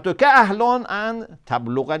فَرَحْمَتُكَ أَهْلٌ أَنْ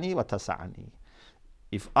تَبْلُغَنِي وَتَسَعَنِي.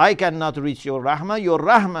 If I cannot reach your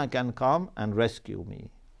rahmah can come and rescue me.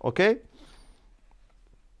 Okay?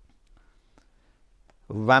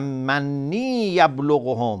 وَمَنِّي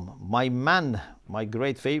يَبْلُغُهُمْ. My man, my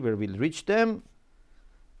great favor will reach them.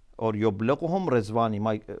 Or يَبْلُغُهُمْ رِضْوَانِي.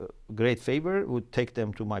 My great favor would take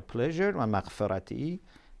them to my pleasure. وَمَغْفِرَتِي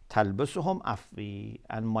تَلْبَسُهُمْ عَفْوِي.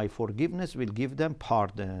 And my forgiveness will give them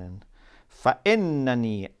pardon.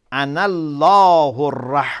 فَإِنَّنِي أَنَا اللَّهُ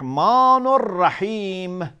الرَّحْمَنُ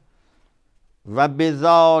الرَّحِيمُ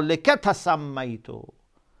وَبِذَلِكَ تَسَمَّيْتُ.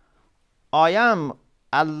 I am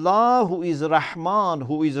Allah who is Rahman,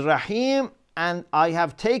 who is Rahim, and I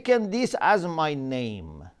have taken this as my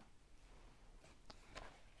name.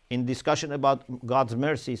 In discussion about God's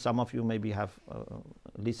mercy, some of you maybe have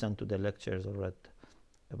listened to the lectures or read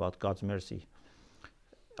about God's mercy.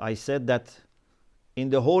 I said that in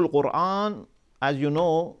the whole Quran, as you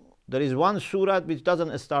know, there is one surah which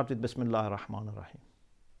doesn't start with Bismillah ar-Rahman ar-Rahim.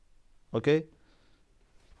 Okay?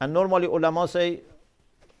 And normally ulama say,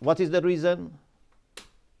 what is the reason?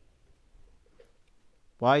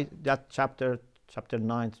 Why that chapter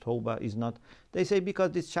 9, Tawbah, is not? They say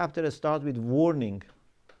because this chapter starts with warning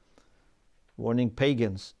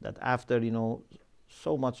pagans that after,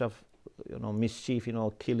 so much of, mischief,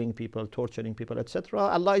 killing people, torturing people, etc.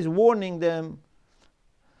 Allah is warning them.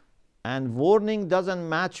 And warning doesn't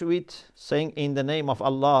match with saying in the name of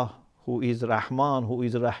Allah, who is Rahman, who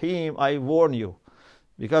is Rahim, I warn you.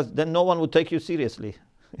 Because then no one would take you seriously.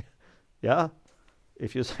 Yeah?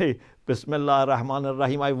 If you say, Bismillah ar-Rahman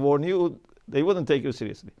ar-Rahim, I warn you, they wouldn't take you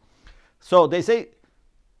seriously. So they say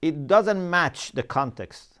it doesn't match the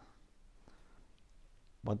context.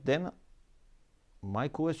 But then my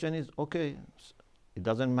question is, okay, it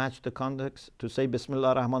doesn't match the context to say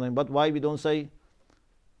Bismillah ar-Rahman ar-Rahim, but why we don't say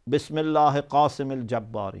Bismillah Qasim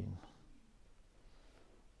al-Jabbarin,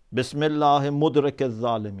 Bismillah Mudrik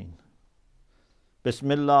al-Zalimin,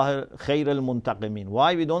 Bismillah Khair al-Muntaqimin?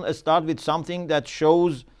 Why we don't start with something that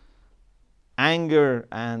shows anger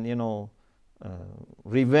and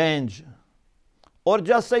revenge, or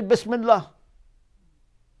just say Bismillah?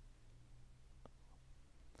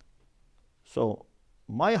 So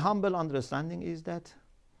my humble understanding is that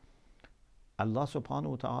Allah subhanahu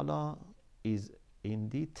wa ta'ala is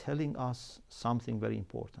indeed telling us something very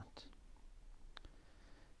important.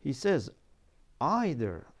 He says,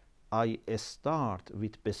 either I start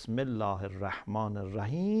with Bismillah ar-Rahman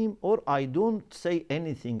ar-Rahim, or I don't say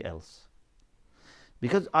anything else.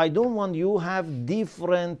 Because I don't want you to have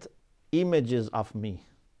different images of me.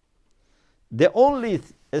 The only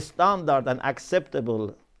standard and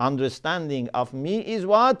acceptable understanding of me is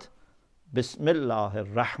what? Bismillah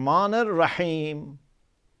ar-Rahman ar-Rahim.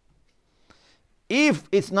 If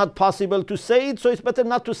it's not possible to say it, so it's better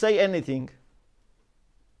not to say anything.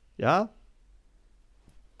 Yeah?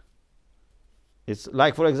 It's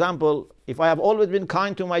like, for example, if I have always been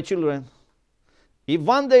kind to my children, if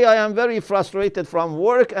one day I am very frustrated from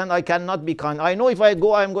work and I cannot be kind, I know if I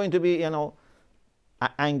go, I'm going to be,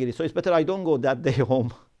 angry. So it's better I don't go that day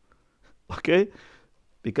home. Okay?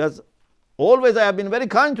 Because always I have been very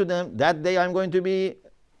kind to them. That day I'm going to be,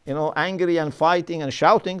 angry and fighting and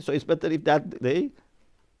shouting. So it's better if that day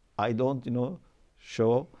I don't,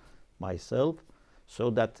 show myself, so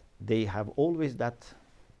that they have always that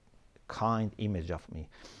kind image of me.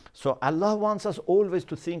 So Allah wants us always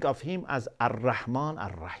to think of Him as Ar-Rahman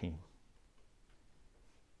Ar-Rahim.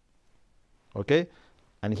 Okay?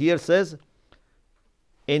 And here says,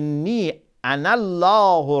 Inni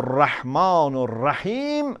anallahu Ar-Rahman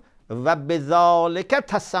Ar-Rahim wa bidhalika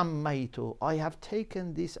tasammaytu. I have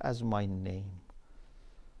taken this as my name.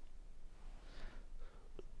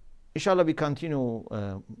 Inshallah, we continue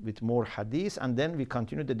with more hadith, and then we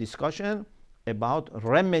continue the discussion about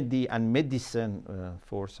remedy and medicine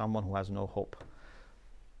for someone who has no hope.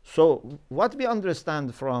 So what we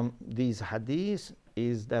understand from these hadiths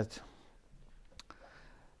is that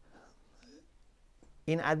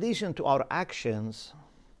in addition to our actions,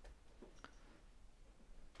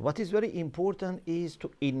 what is very important is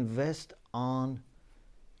to invest on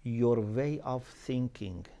your way of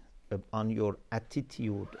thinking, on your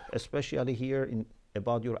attitude, especially here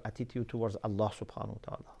about your attitude towards Allah subhanahu wa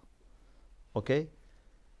ta'ala. Okay?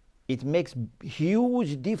 It makes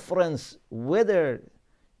huge difference whether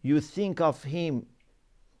you think of Him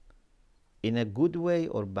in a good way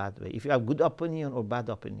or bad way. If you have good opinion or bad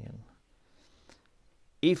opinion.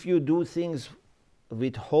 If you do things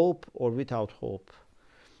with hope or without hope.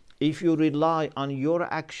 If you rely on your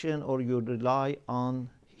action or you rely on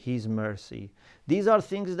His mercy. These are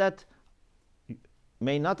things that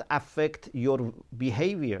may not affect your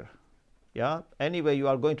behavior. Yeah. Anyway, you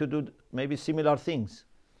are going to do maybe similar things.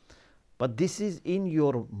 But this is in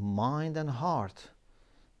your mind and heart.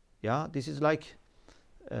 Yeah. This is like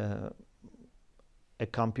a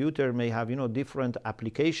computer may have, different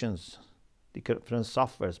applications, different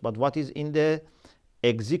softwares. But what is in the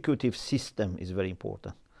executive system is very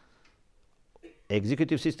important.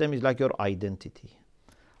 Executive system is like your identity.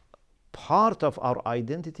 Part of our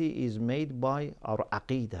identity is made by our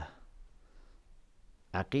aqidah.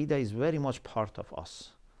 Aqidah is very much part of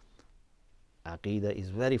us. Aqidah is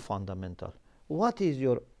very fundamental. What is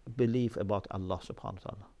your belief about Allah subhanahu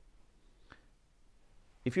wa ta'ala?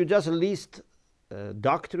 If you just list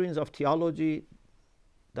doctrines of theology,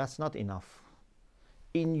 that's not enough.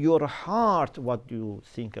 In your heart, what do you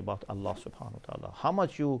think about Allah subhanahu wa ta'ala? How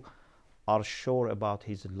much you are sure about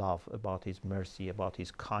His love, about His mercy, about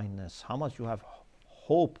His kindness, how much you have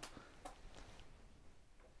hope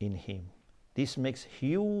in Him. This makes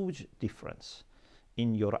huge difference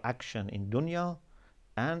in your action in dunya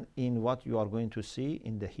and in what you are going to see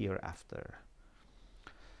in the hereafter.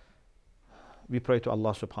 We pray to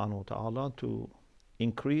Allah subhanahu wa ta'ala to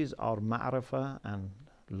increase our ma'rifah and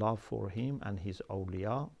love for Him and His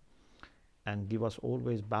awliya, and give us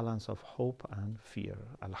always balance of hope and fear.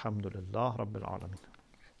 Alhamdulillah Rabbil Alameen.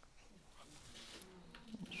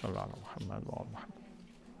 Sallallahu Muhammad wa Muhammad.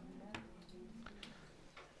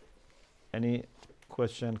 Any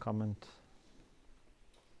question, comment?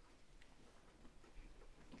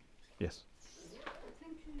 Yes.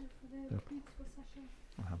 Thank you for the beautiful session.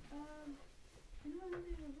 In one of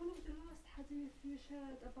the last hadith you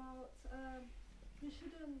shared about we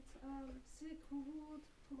shouldn't seek reward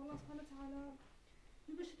from Allah subhanahu wa ta'ala.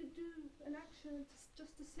 We shouldn't do an action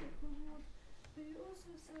just to seek reward. But you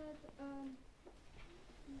also said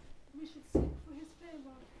we should seek for His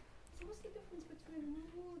favor. So what's the difference between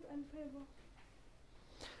reward and favor?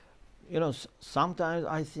 Sometimes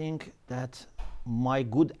I think that my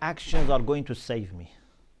good actions are going to save me.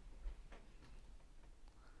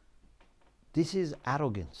 This is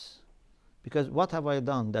arrogance. Because what have I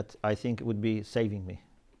done that I think would be saving me?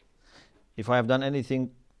 If I have done anything,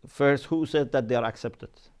 first, who said that they are accepted?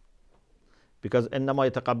 Because إِنَّمَا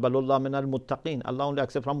يَتَقَبَّلُ اللَّهُ مِنَ الْمُتَّقِينَ. Allah only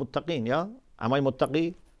accepts from muttaqeen, yeah? Am I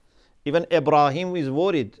muttaqi? Even Ibrahim is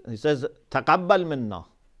worried. He says, تَقَبَّل مِنَّا.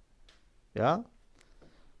 Yeah?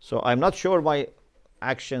 So I'm not sure my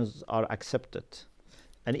actions are accepted.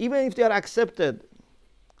 And even if they are accepted,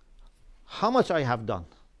 how much I have done?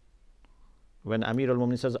 When Amir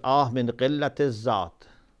al-Mu'minin says, min qillati zat.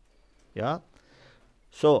 Yeah?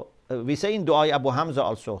 So, we say in Dua Abu Hamza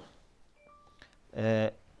also,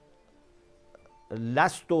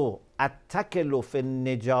 لست أتكل في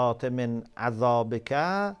النجاة من عذابك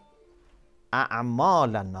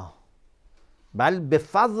أعمالنا بل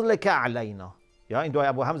بفضلك علينا. Yeah, in Dua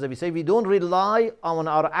Abu Hamza we say we don't rely on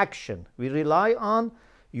our action, we rely on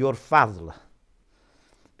your fadl.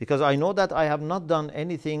 Because I know that I have not done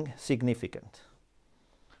anything significant.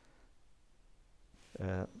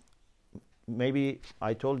 Maybe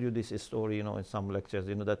I told you this story, in some lectures,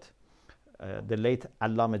 that the late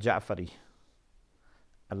Allama Ja'fari,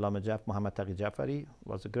 Muhammad Taqi Ja'fari,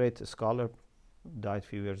 was a great scholar, died a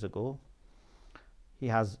few years ago. He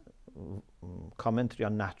has commentary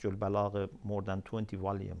on Nahjul Balagha, more than 20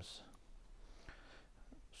 volumes.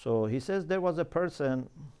 So he says there was a person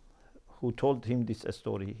who told him this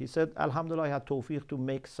story. He said, Alhamdulillah, I had tawfiq to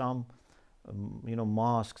make some,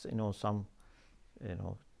 mosques, some,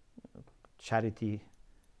 charity,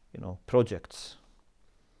 projects.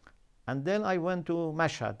 And then I went to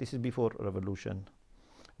Mashhad. This is before revolution.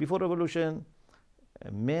 Before revolution,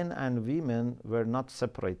 men and women were not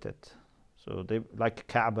separated. So they, like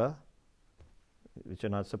Kaaba, which are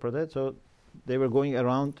not separated, so they were going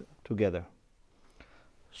around together.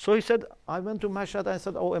 So he said, I went to Mashhad. I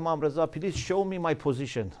said, oh, Imam Reza, please show me my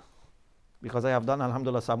position, because I have done,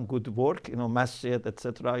 alhamdulillah, some good work, masjid,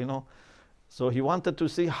 etc. So he wanted to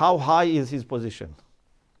see how high is his position.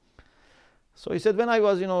 So he said, when I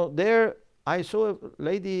was, there, I saw a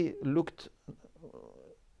lady looked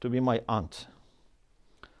to be my aunt.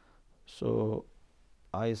 So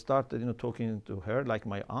I started, talking to her like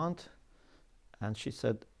my aunt, and she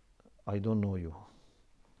said, I don't know you.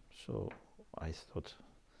 So I thought,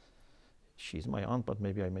 she's my aunt, but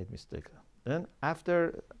maybe I made mistake. Then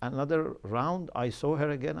after another round, I saw her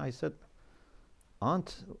again. I said,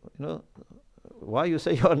 aunt, why you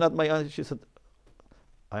say you are not my aunt? She said,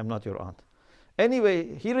 I am not your aunt.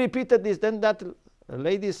 Anyway, he repeated this. Then that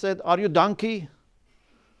lady said, are you donkey?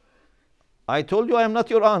 I told you I am not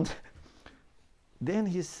your aunt. Then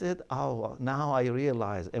he said, oh, now I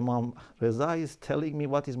realize Imam Reza is telling me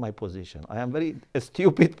what is my position. I am very a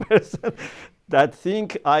stupid person that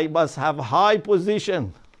think I must have high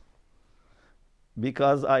position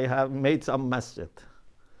because I have made some masjid.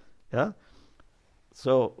 Yeah?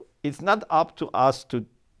 So it's not up to us to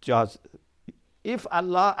judge. If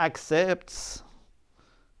Allah accepts,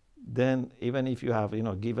 then even if you have,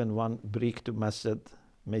 given one brick to masjid,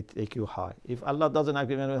 may take you high. If Allah doesn't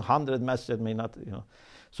accept, 100 masjid may not,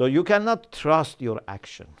 So you cannot trust your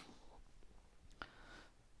action.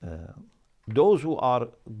 Those who are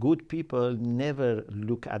good people never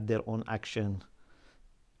look at their own action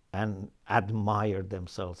and admire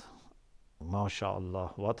themselves.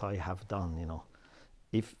 MashaAllah, what I have done,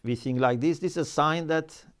 If we think like this is a sign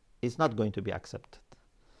that it's not going to be accepted.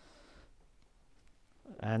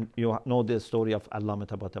 And you know the story of Allama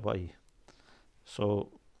Tabatabai. So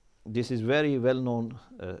this is very well-known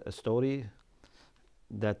story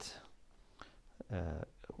that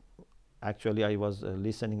actually I was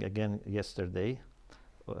listening again yesterday.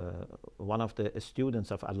 One of the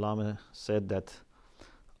students of Allama said that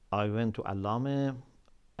I went to Allama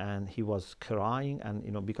and he was crying,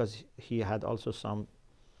 and because he had also some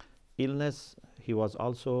illness, he was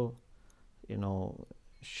also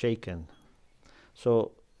shaken.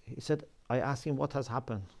 So he said, I asked him what has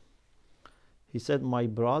happened. He said, my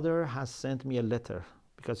brother has sent me a letter,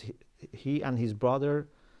 because he and his brother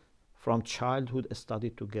from childhood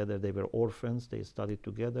studied together. They were orphans, they studied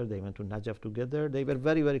together, they went to Najaf together, they were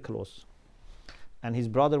very, very close. And his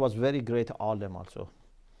brother was very great alim also.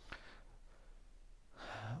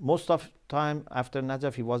 Most of time after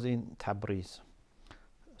Najaf, he was in Tabriz.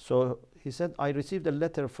 So he said, I received a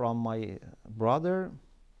letter from my brother,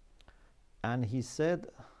 and he said,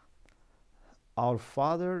 our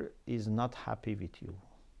father is not happy with you.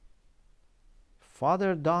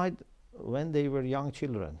 Father died when they were young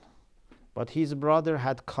children, but his brother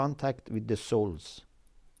had contact with the souls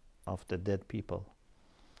of the dead people.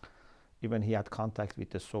 Even he had contact with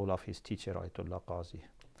the soul of his teacher, Ayatollah Qazi.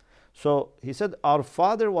 So he said, our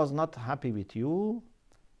father was not happy with you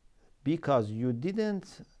because you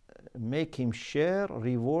didn't make him share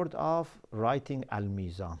reward of writing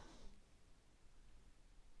al-Mizan.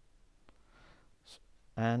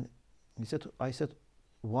 And he said, I said,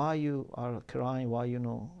 why you are crying? Why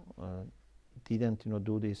didn't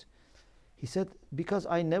do this? He said, because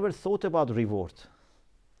I never thought about reward.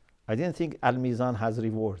 I didn't think al-Mizan has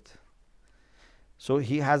reward. So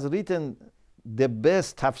he has written the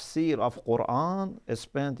best tafsir of Quran,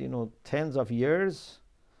 spent tens of years,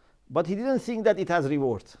 but he didn't think that it has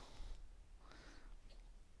reward.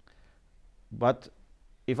 But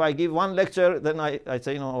if I give one lecture, then I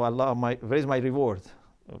say, Allah, where is my reward?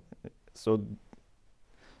 So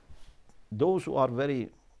those who are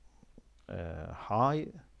very high,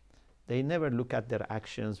 they never look at their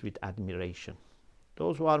actions with admiration.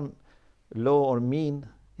 Those who are low or mean,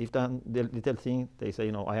 if done the little thing, they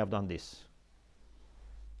say, I have done this.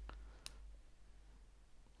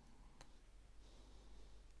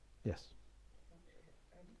 Yes.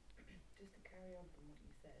 Just to carry on from what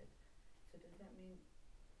you said, so does that mean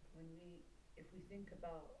if we think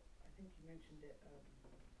about, I think you mentioned it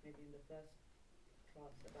maybe in the first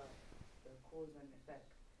class about the cause and effect.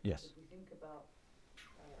 Yes. If we think about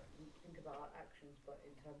our actions, but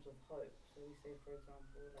in terms of hope. So we say, for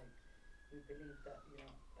example, like we believe that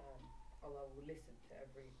Allah will listen to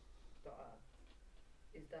every dua.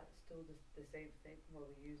 is that still the same thing where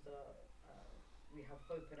we use we have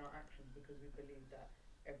hope in our actions because we believe that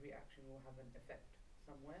every action will have an effect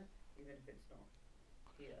somewhere, even if it's not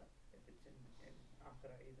here, if it's in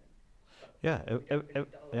Akhirah even.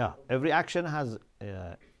 Yeah, every action has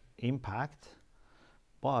impact,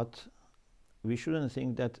 but we shouldn't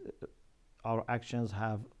think that our actions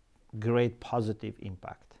have great positive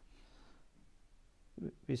impact.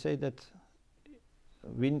 We say that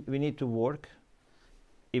we need to work,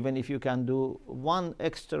 even if you can do one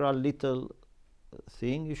extra little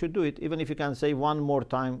thing, you should do it. Even if you can say one more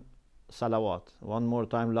time salawat, one more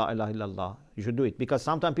time la ilaha illallah, you should do it. Because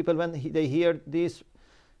sometimes people, when they hear this,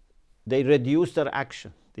 they reduce their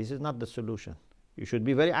action. This is not the solution. You should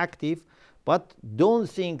be very active, but don't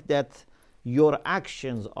think that your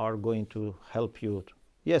actions are going to help you.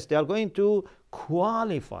 Yes, they are going to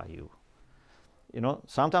qualify you. You know,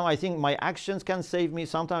 sometimes I think my actions can save me.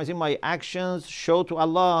 Sometimes I think my actions show to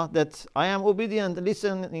Allah that I am obedient,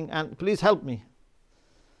 listening, and please help me.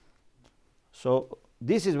 So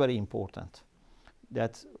this is very important,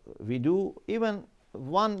 that we do even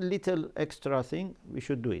one little extra thing, we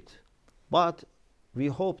should do it. But we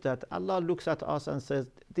hope that Allah looks at us and says,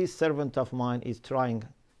 this servant of mine is trying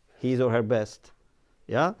his or her best.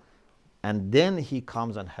 Yeah? And then he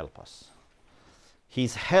comes and help us.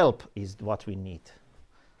 His help is what we need.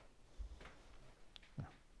 Yeah.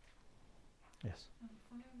 Yes.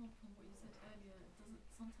 Following on from what you said earlier,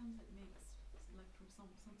 sometimes it makes, like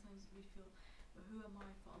sometimes we feel, but who am I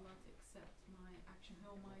for Allah to accept my action?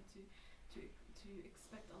 Who am I to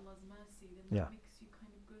expect Allah's mercy? Then that makes you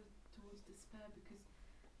kind of go towards despair because,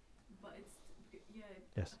 but it's,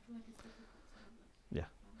 yes. I feel like it's difficult to have that. Yeah.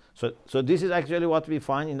 So this is actually what we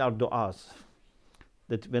find in our du'as.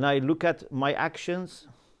 That when I look at my actions,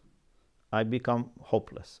 I become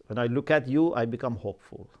hopeless. When I look at you, I become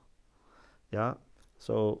hopeful. Yeah.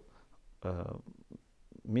 So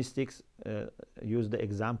mystics use the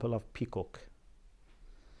example of peacock.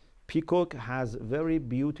 Peacock has very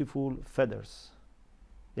beautiful feathers.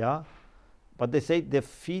 Yeah. But they say the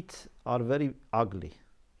feet are very ugly.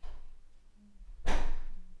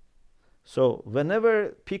 So whenever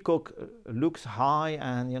peacock looks high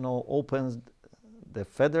and opens the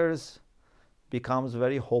feathers, becomes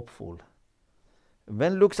very hopeful.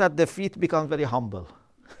 When looks at the feet, becomes very humble.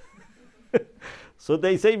 So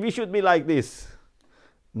they say we should be like this.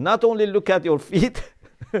 Not only look at your feet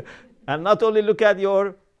and not only look at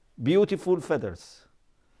your beautiful feathers.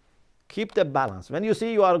 Keep the balance. When you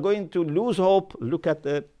see you are going to lose hope, look at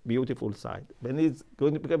the beautiful side. When it's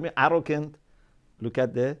going to become arrogant, look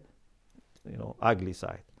at the ugly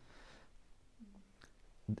side.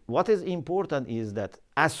 What is important is that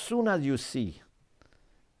as soon as you see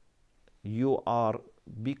you are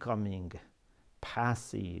becoming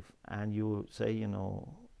passive and you say,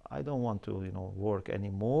 I don't want to, work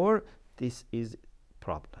anymore, this is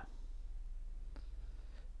problem.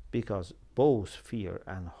 Because both fear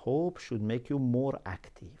and hope should make you more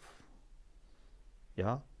active.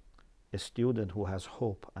 Yeah? A student who has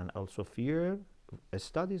hope and also fear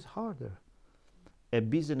studies harder. A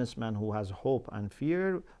businessman who has hope and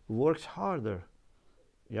fear works harder.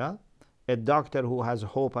 Yeah? A doctor who has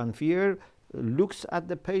hope and fear looks at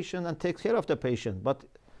the patient and takes care of the patient. But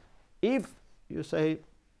if you say,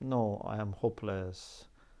 no, I am hopeless,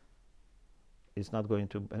 it's not going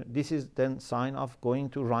to, this is then sign of going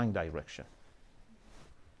to wrong direction.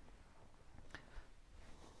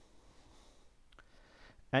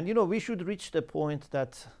 And we should reach the point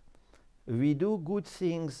that we do good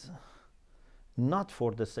things not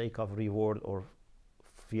for the sake of reward or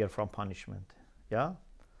fear from punishment. Yeah?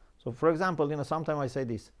 So for example, sometimes I say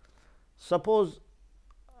this. Suppose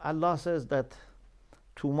Allah says that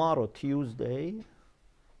tomorrow, Tuesday,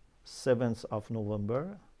 7th of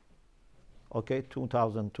November,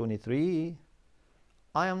 2023,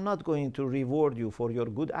 I am not going to reward you for your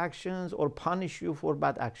good actions or punish you for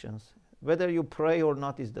bad actions. Whether you pray or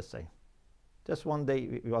not is the same. Just one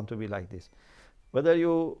day we want to be like this. Whether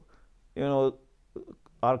you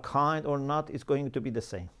are kind or not, it's going to be the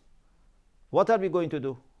same. What are we going to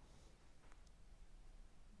do?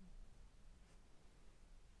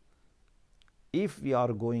 If we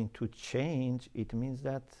are going to change, it means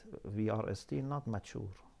that we are still not mature.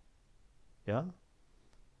 Yeah?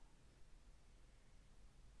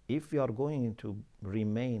 If we are going to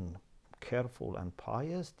remain careful and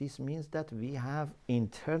pious, this means that we have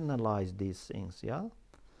internalized these things. Yeah?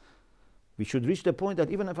 We should reach the point that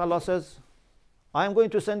even if Allah says, I am going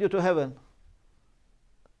to send you to heaven,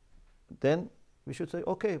 then we should say,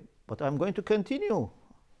 okay, but I'm going to continue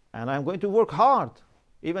and I'm going to work hard.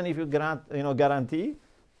 Even if you guarantee,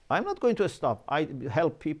 I'm not going to stop. I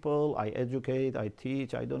help people, I educate, I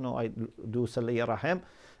teach, I don't know, I do Salih Rahim,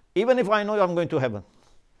 even if I know I'm going to heaven.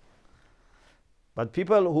 But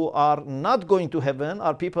people who are not going to heaven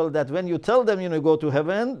are people that when you tell them you go to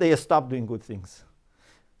heaven, they stop doing good things.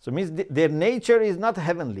 So it means their nature is not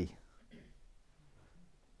heavenly.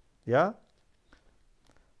 Yeah?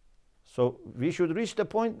 So we should reach the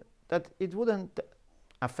point that it wouldn't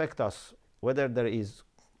affect us whether there is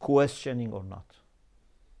questioning or not.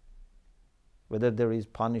 Whether there is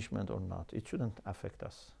punishment or not. It shouldn't affect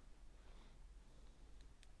us.